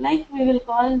 Like we will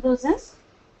call those as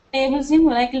tables in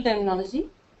Oracle terminology.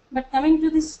 But coming to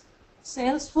this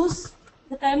Salesforce,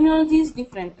 the terminology is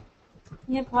different.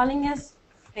 We are calling as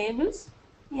tables.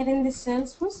 Here in this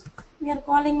Salesforce, we are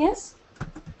calling as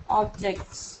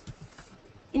objects.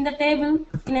 In the table,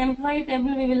 in employee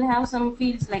table, we will have some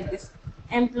fields like this: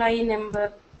 employee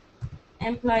number,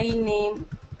 employee name,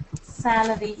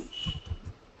 salary,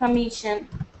 commission.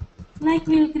 Like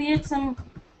we will create some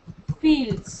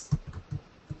fields,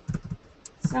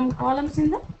 some columns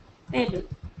in the table,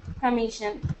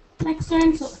 commission, like so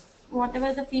and so.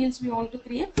 Whatever the fields we want to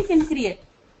create, we can create.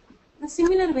 The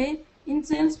similar way in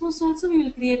Salesforce also we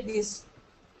will create this.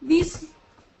 These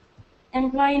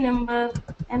employee number,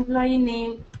 employee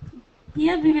name.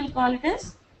 Here we will call it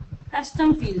as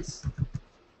custom fields.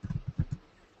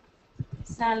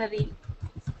 Salary,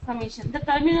 commission. The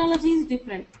terminology is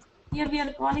different. Here we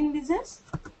are calling this as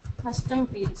custom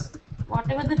fields.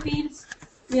 Whatever the fields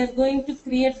we are going to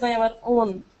create by our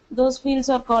own, those fields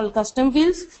are called custom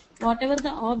fields. Whatever the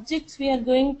objects we are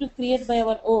going to create by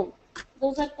our own,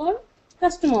 those are called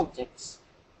custom objects.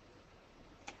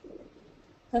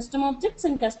 Custom objects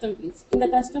and custom fields. In the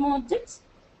custom objects,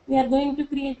 we are going to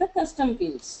create the custom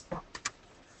fields.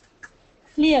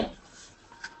 Clear?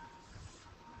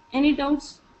 Any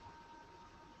doubts?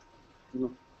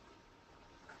 No.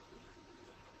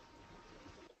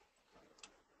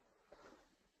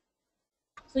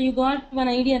 So you got one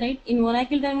idea, right? In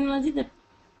Oracle terminology, that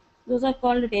those are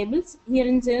called tables. Here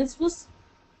in Salesforce,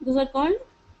 those are called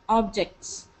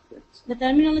objects. The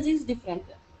terminology is different.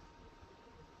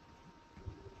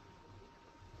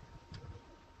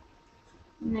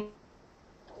 Next.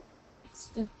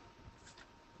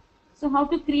 So how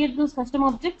to create those custom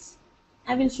objects?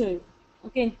 I will show you.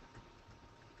 Okay.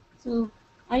 So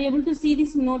are you able to see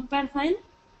this notepad file?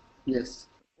 Yes.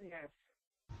 Yes.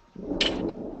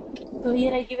 So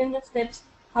here I given the steps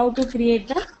how to create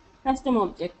the custom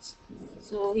objects.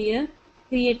 So here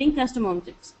creating custom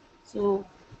objects. So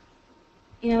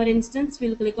in our instance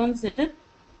we'll click on setup,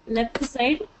 left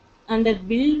side under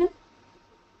build,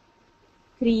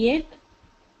 create,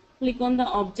 click on the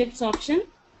objects option.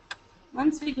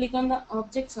 Once we click on the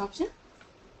objects option,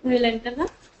 we will enter the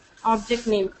object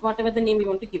name, whatever the name we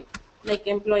want to give, like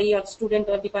employee or student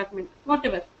or department,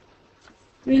 whatever.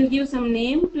 We will give some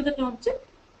name to that object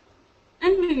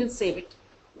and we will save it.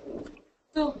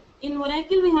 So in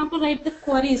Oracle we have to write the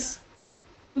queries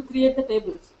to create the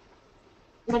tables.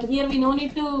 But here we no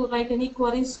need to write any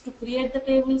queries to create the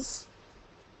tables.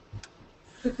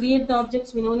 To create the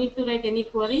objects we no need to write any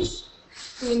queries.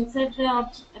 To insert the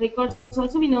records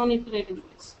also we no need to write any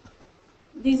queries.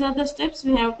 These are the steps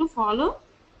we have to follow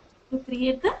to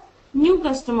create the new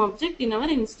custom object in our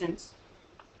instance.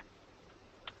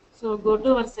 So go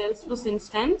to our Salesforce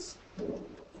instance.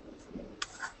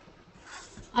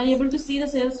 Are you able to see the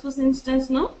Salesforce instance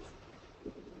now?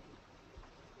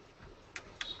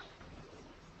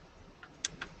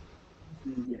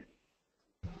 Yes.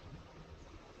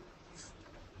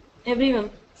 Everyone.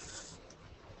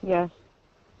 Yes.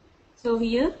 So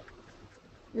here,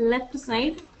 left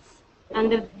side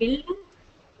under build,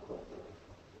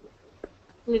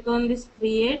 click on this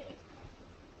create.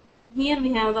 Here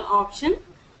we have the option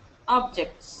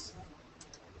objects.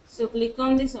 So click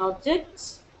on this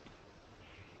objects.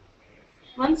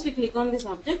 Once we click on this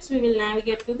objects, we will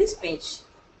navigate to this page.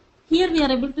 Here we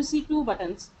are able to see two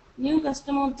buttons, new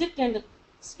custom object and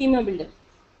schema builder.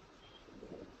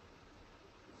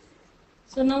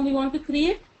 So now we want to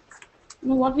create.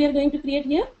 Now what we are going to create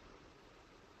here?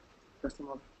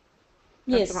 Customer.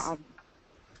 Yes. Custom object.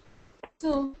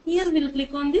 So here we will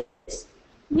click on this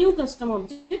new custom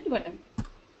object button.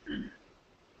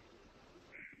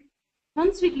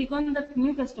 Once we click on the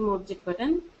new custom object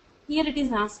button, here it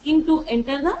is asking to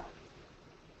enter the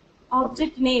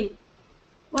object name.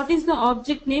 What is the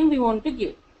object name we want to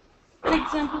give? For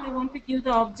example, I want to give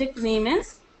the object name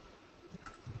as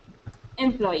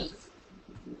employee.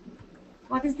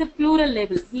 What is the plural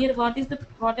label? Here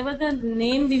whatever the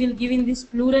name we will give in this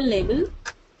plural label,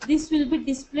 this will be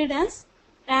displayed as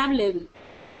tab label.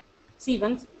 See,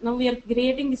 once now we are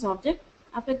creating this object.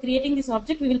 After creating this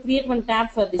object, we will create one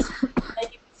tab for this.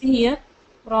 Like you see here,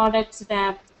 products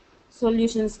tab,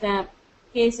 solutions tab,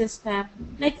 cases tab.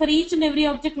 Like for each and every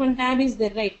object, one tab is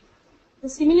there, right? The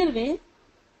similar way,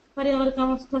 for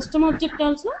our custom object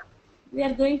also, we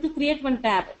are going to create one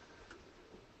tab.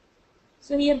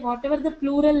 So here whatever the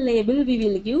plural label we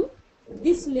will give,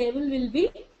 this label will be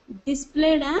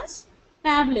displayed as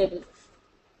tab label.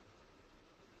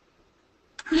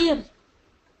 Clear?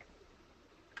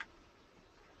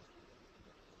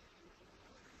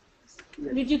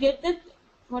 Did you get that?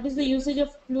 What is the usage of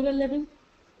plural label?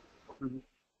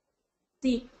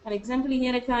 See, for example,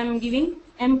 here if I am giving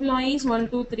employees 1,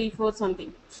 2, 3, 4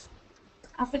 something.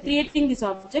 After creating this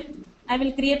object, I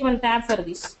will create one tab for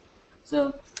this.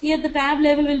 So here the tab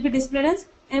label will be displayed as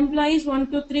employees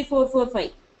 1, 2, 3, 4, 4,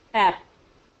 5 tab.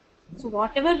 So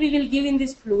whatever we will give in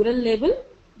this plural label,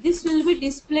 this will be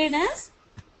displayed as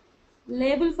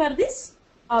label for this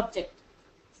object.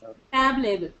 Tab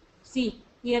label. See,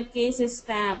 here cases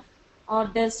tab,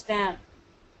 orders tab,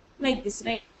 like this,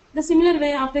 right? The similar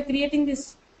way, after creating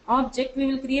this object, we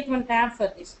will create one tab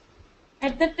for this.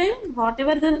 At that time,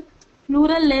 whatever the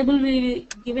plural label will be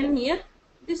given here,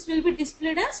 this will be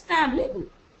displayed as tab label.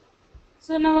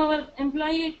 So now our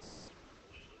employee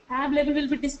tab label will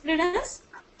be displayed as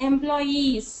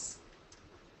employees,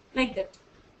 like that.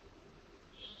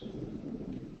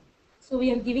 So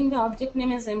we are giving the object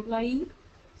name as employee,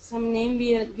 some name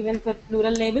we are given for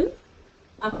plural label.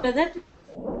 After that,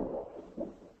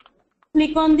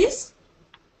 click on this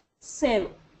save.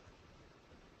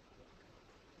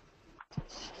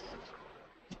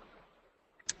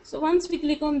 So once we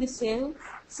click on this save,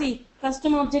 see,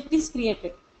 custom object is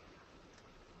created.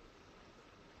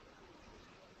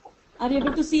 Are you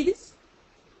able to see this?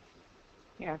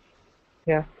 Yes.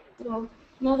 Yeah. So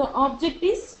now the object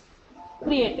is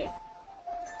created.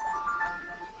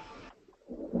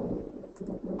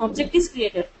 Object is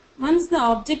created. Once the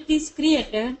object is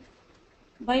created,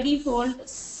 by default,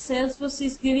 Salesforce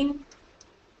is giving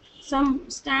some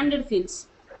standard fields.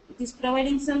 It is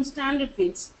providing some standard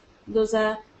fields. Those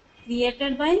are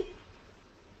created by,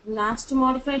 last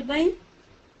modified by,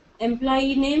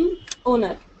 employee name,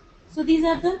 owner. So these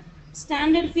are the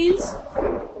standard fields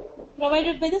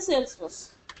provided by the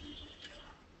Salesforce.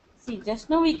 See, just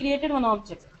now we created one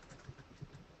object.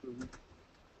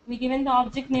 We given the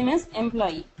object name as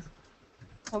employee.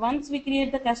 So once we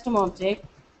create the custom object,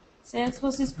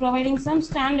 Salesforce is providing some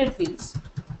standard fields.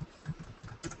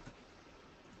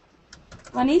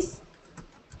 One is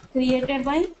created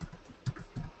by,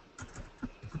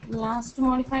 last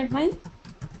modified by,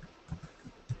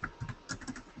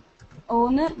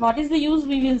 owner. What is the use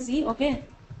we will see. Okay.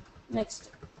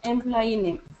 Next, employee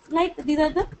name. Like these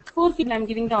are the 4 fields. I am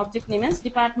giving the object name as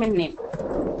department name.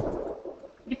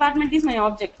 Department is my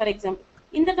object, for example.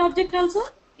 In that object also,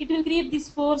 it will create these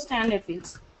 4 standard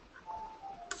fields.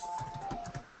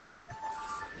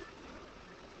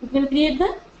 It will create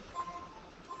the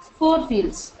 4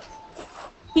 fields.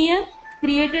 Here,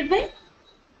 created by,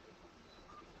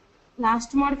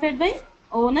 last modified by,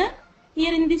 owner.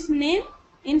 Here in this name,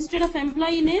 instead of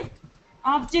employee name,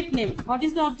 object name. What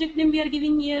is the object name we are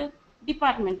giving here?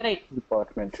 Department, right?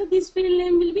 Department. So this field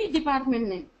name will be department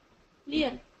name.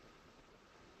 Clear?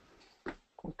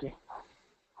 Okay.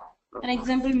 For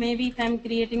example, maybe if I am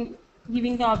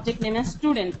giving the object name as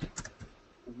student.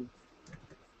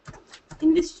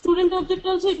 In this student object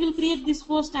also, it will create these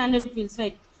 4 standard fields,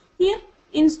 right? Here,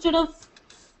 instead of,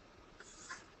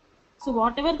 so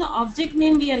whatever the object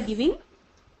name we are giving,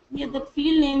 here the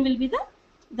field name will be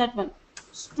that one,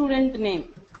 student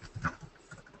name.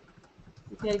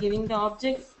 If you are giving the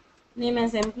object name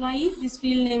as employee, this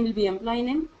field name will be employee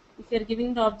name. If you are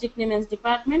giving the object name as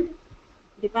department,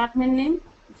 department name.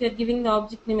 If you are giving the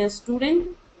object name as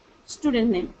student, student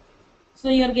name. So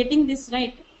you are getting this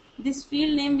right. This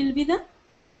field name will be the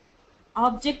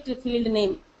object field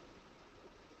name.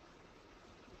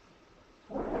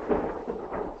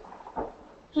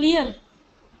 Clear?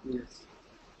 Yes.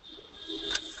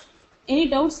 Any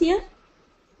doubts here?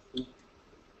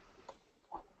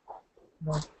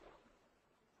 No.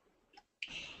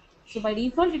 So by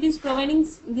default, it is providing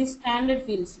these standard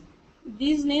fields.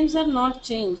 These names are not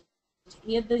changed.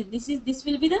 Here, this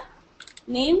will be the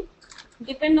name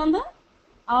depend on the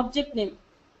object name.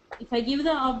 If I give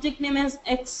the object name as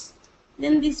X,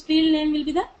 then this field name will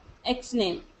be the X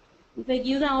name. If I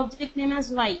give the object name as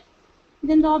Y,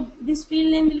 then this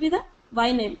field name will be the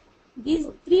Y name. These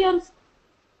 3 are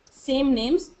same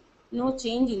names, no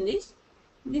change in this.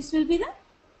 This will be the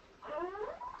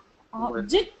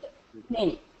object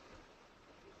name.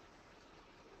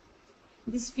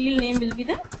 This field name will be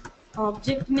the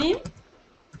object name,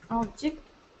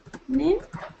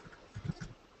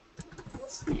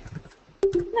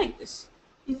 like this.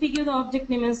 If we give the object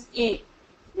name as A,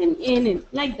 then A name,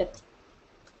 like that.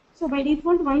 So by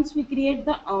default, once we create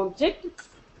the object,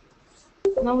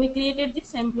 now we created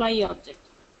this employee object.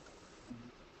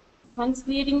 Once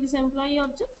creating this employee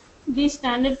object, these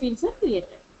standard fields are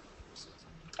created.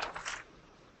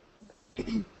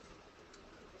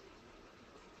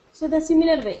 So the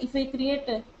similar way, if I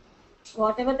create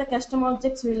whatever the custom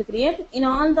objects we will create, in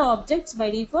all the objects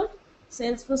by default,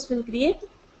 Salesforce will create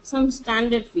some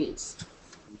standard fields.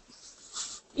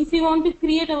 If we want to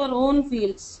create our own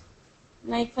fields,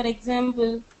 like for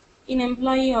example, in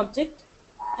employee object,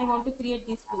 I want to create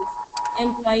these fields: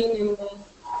 employee number,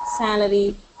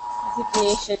 salary,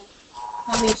 designation,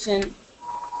 commission,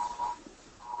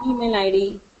 email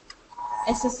ID,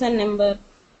 SSN number,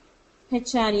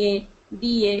 HRA,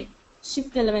 DA,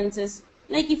 shift allowances.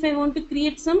 Like if I want to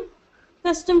create some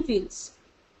custom fields,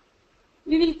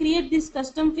 we will create these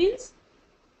custom fields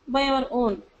by our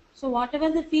own. So whatever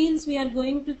the fields we are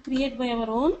going to create by our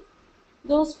own,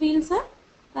 those fields are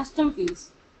custom fields.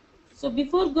 So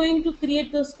before going to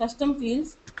create those custom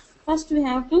fields, first we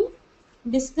have to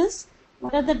discuss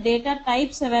what are the data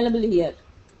types available here.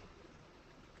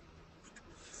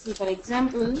 See, for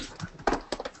example,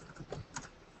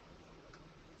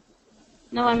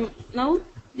 now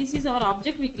this is our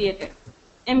object we created,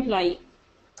 employee.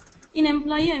 In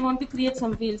employee, I want to create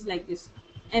some fields like this: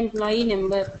 employee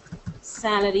number,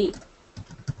 salary,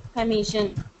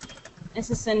 commission,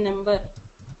 SSN number.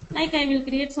 Like I will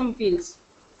create some fields.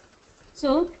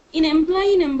 So in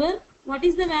employee number, what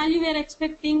is the value we are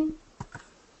expecting?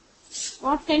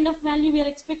 What kind of value we are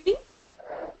expecting?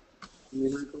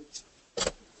 Numerical.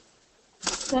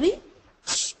 Sorry?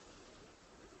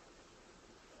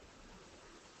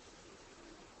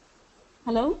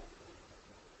 Hello?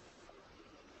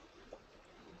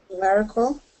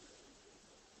 Numerical.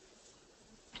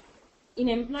 In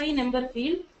employee number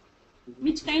field,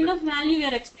 which kind of value we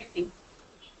are expecting?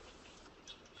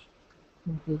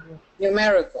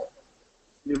 Numerical.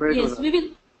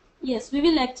 Numerical. Yes, we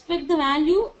will expect the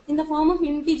value in the form of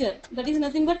integer. That is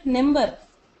nothing but number.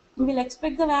 We will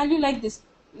expect the value like this,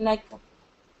 like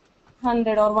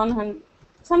 100 or 100,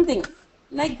 something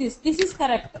like this. This is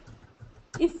correct.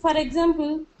 If, for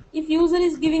example, if user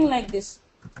is giving like this,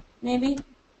 maybe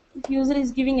if user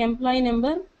is giving employee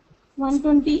number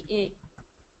 120A,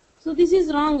 so this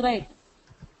is wrong, right?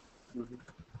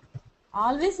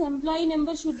 Always employee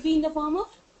number should be in the form of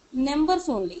numbers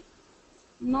only,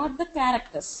 not the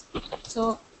characters.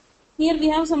 So here we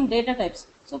have some data types.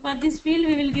 So for this field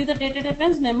we will give the data type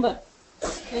as number.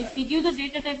 So if we give the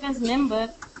data type as number,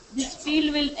 this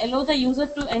field will allow the user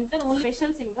to enter only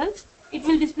special symbols. It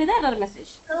will display the error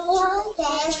message.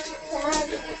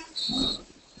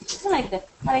 So like that.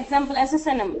 For example,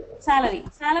 SSN number, salary.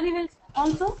 Salary will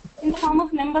also in the form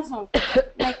of numbers only,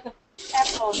 like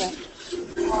 10,000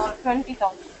 or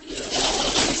 20,000.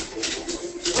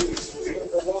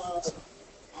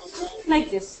 Like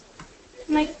this.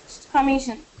 Like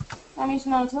commission.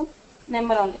 Commission also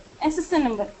number only. SSN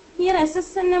number. Here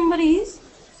SSN number is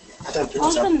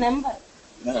also number.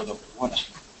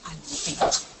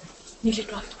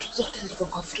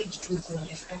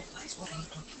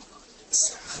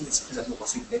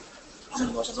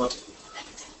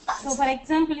 So for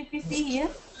example, if we see here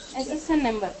SSN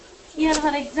number, here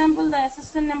for example the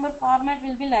SSN number format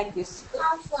will be like this.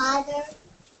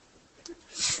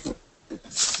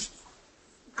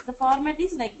 The format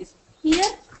is like this.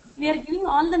 Here we are giving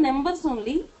all the numbers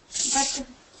only, but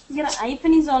here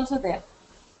hyphen is also there.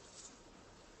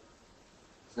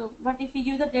 So, but if we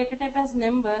give the data type as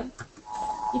number,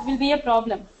 it will be a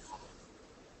problem.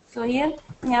 So here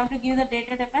we have to give the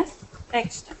data type as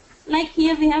text. Like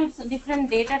here we have some different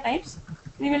data types.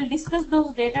 We will discuss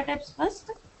those data types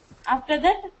first. After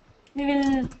that, we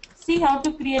will see how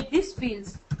to create these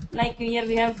fields. Like here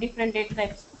we have different data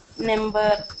types: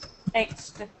 number,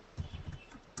 text,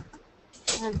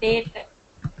 date,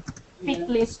 pick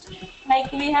list.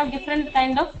 Like we have different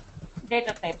kind of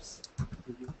data types.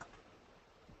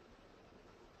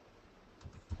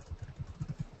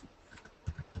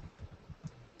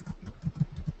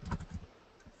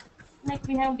 Like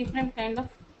we have different kind of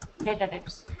data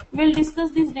types. We'll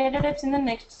discuss these data types in the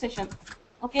next session.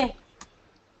 Okay.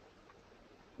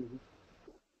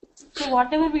 So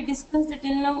whatever we discussed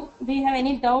till now, do you have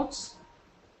any doubts?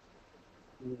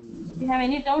 If you have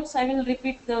any doubts, I will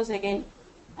repeat those again.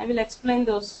 I will explain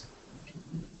those.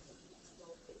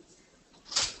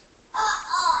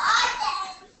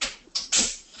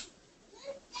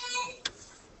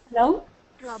 Hello?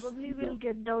 Probably we'll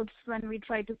get doubts when we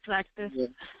try to practice.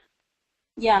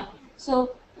 Yeah.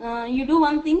 So you do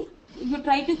one thing. You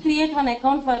try to create one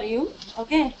account for you.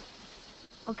 Okay.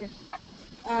 Okay.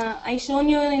 I shown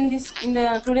you in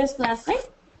the today's class, right?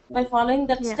 By following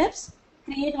that Yeah. steps,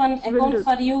 create one Will account do.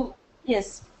 for you.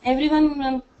 Yes,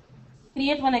 everyone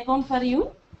create one account for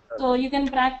you, so you can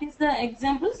practice the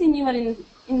examples in your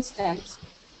instance.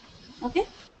 Okay.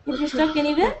 If you stuck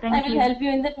anywhere, Thank I will you. help you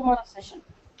in the tomorrow session.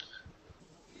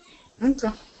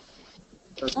 Okay.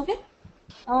 Okay.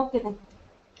 Okay then.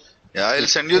 Yeah, I'll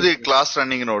send you the class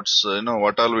running notes.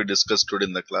 What all we discussed today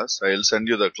in the class. I'll send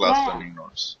you the class Yeah. running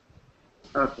notes.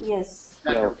 Okay. Yes.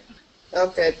 Yeah.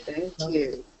 Okay, thank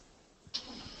you.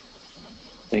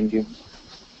 Thank you.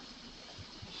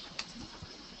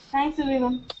 Thanks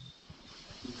everyone.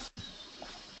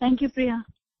 Thank you, Priya.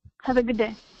 Have a good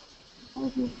day.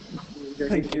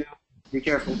 Thank you. Be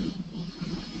careful.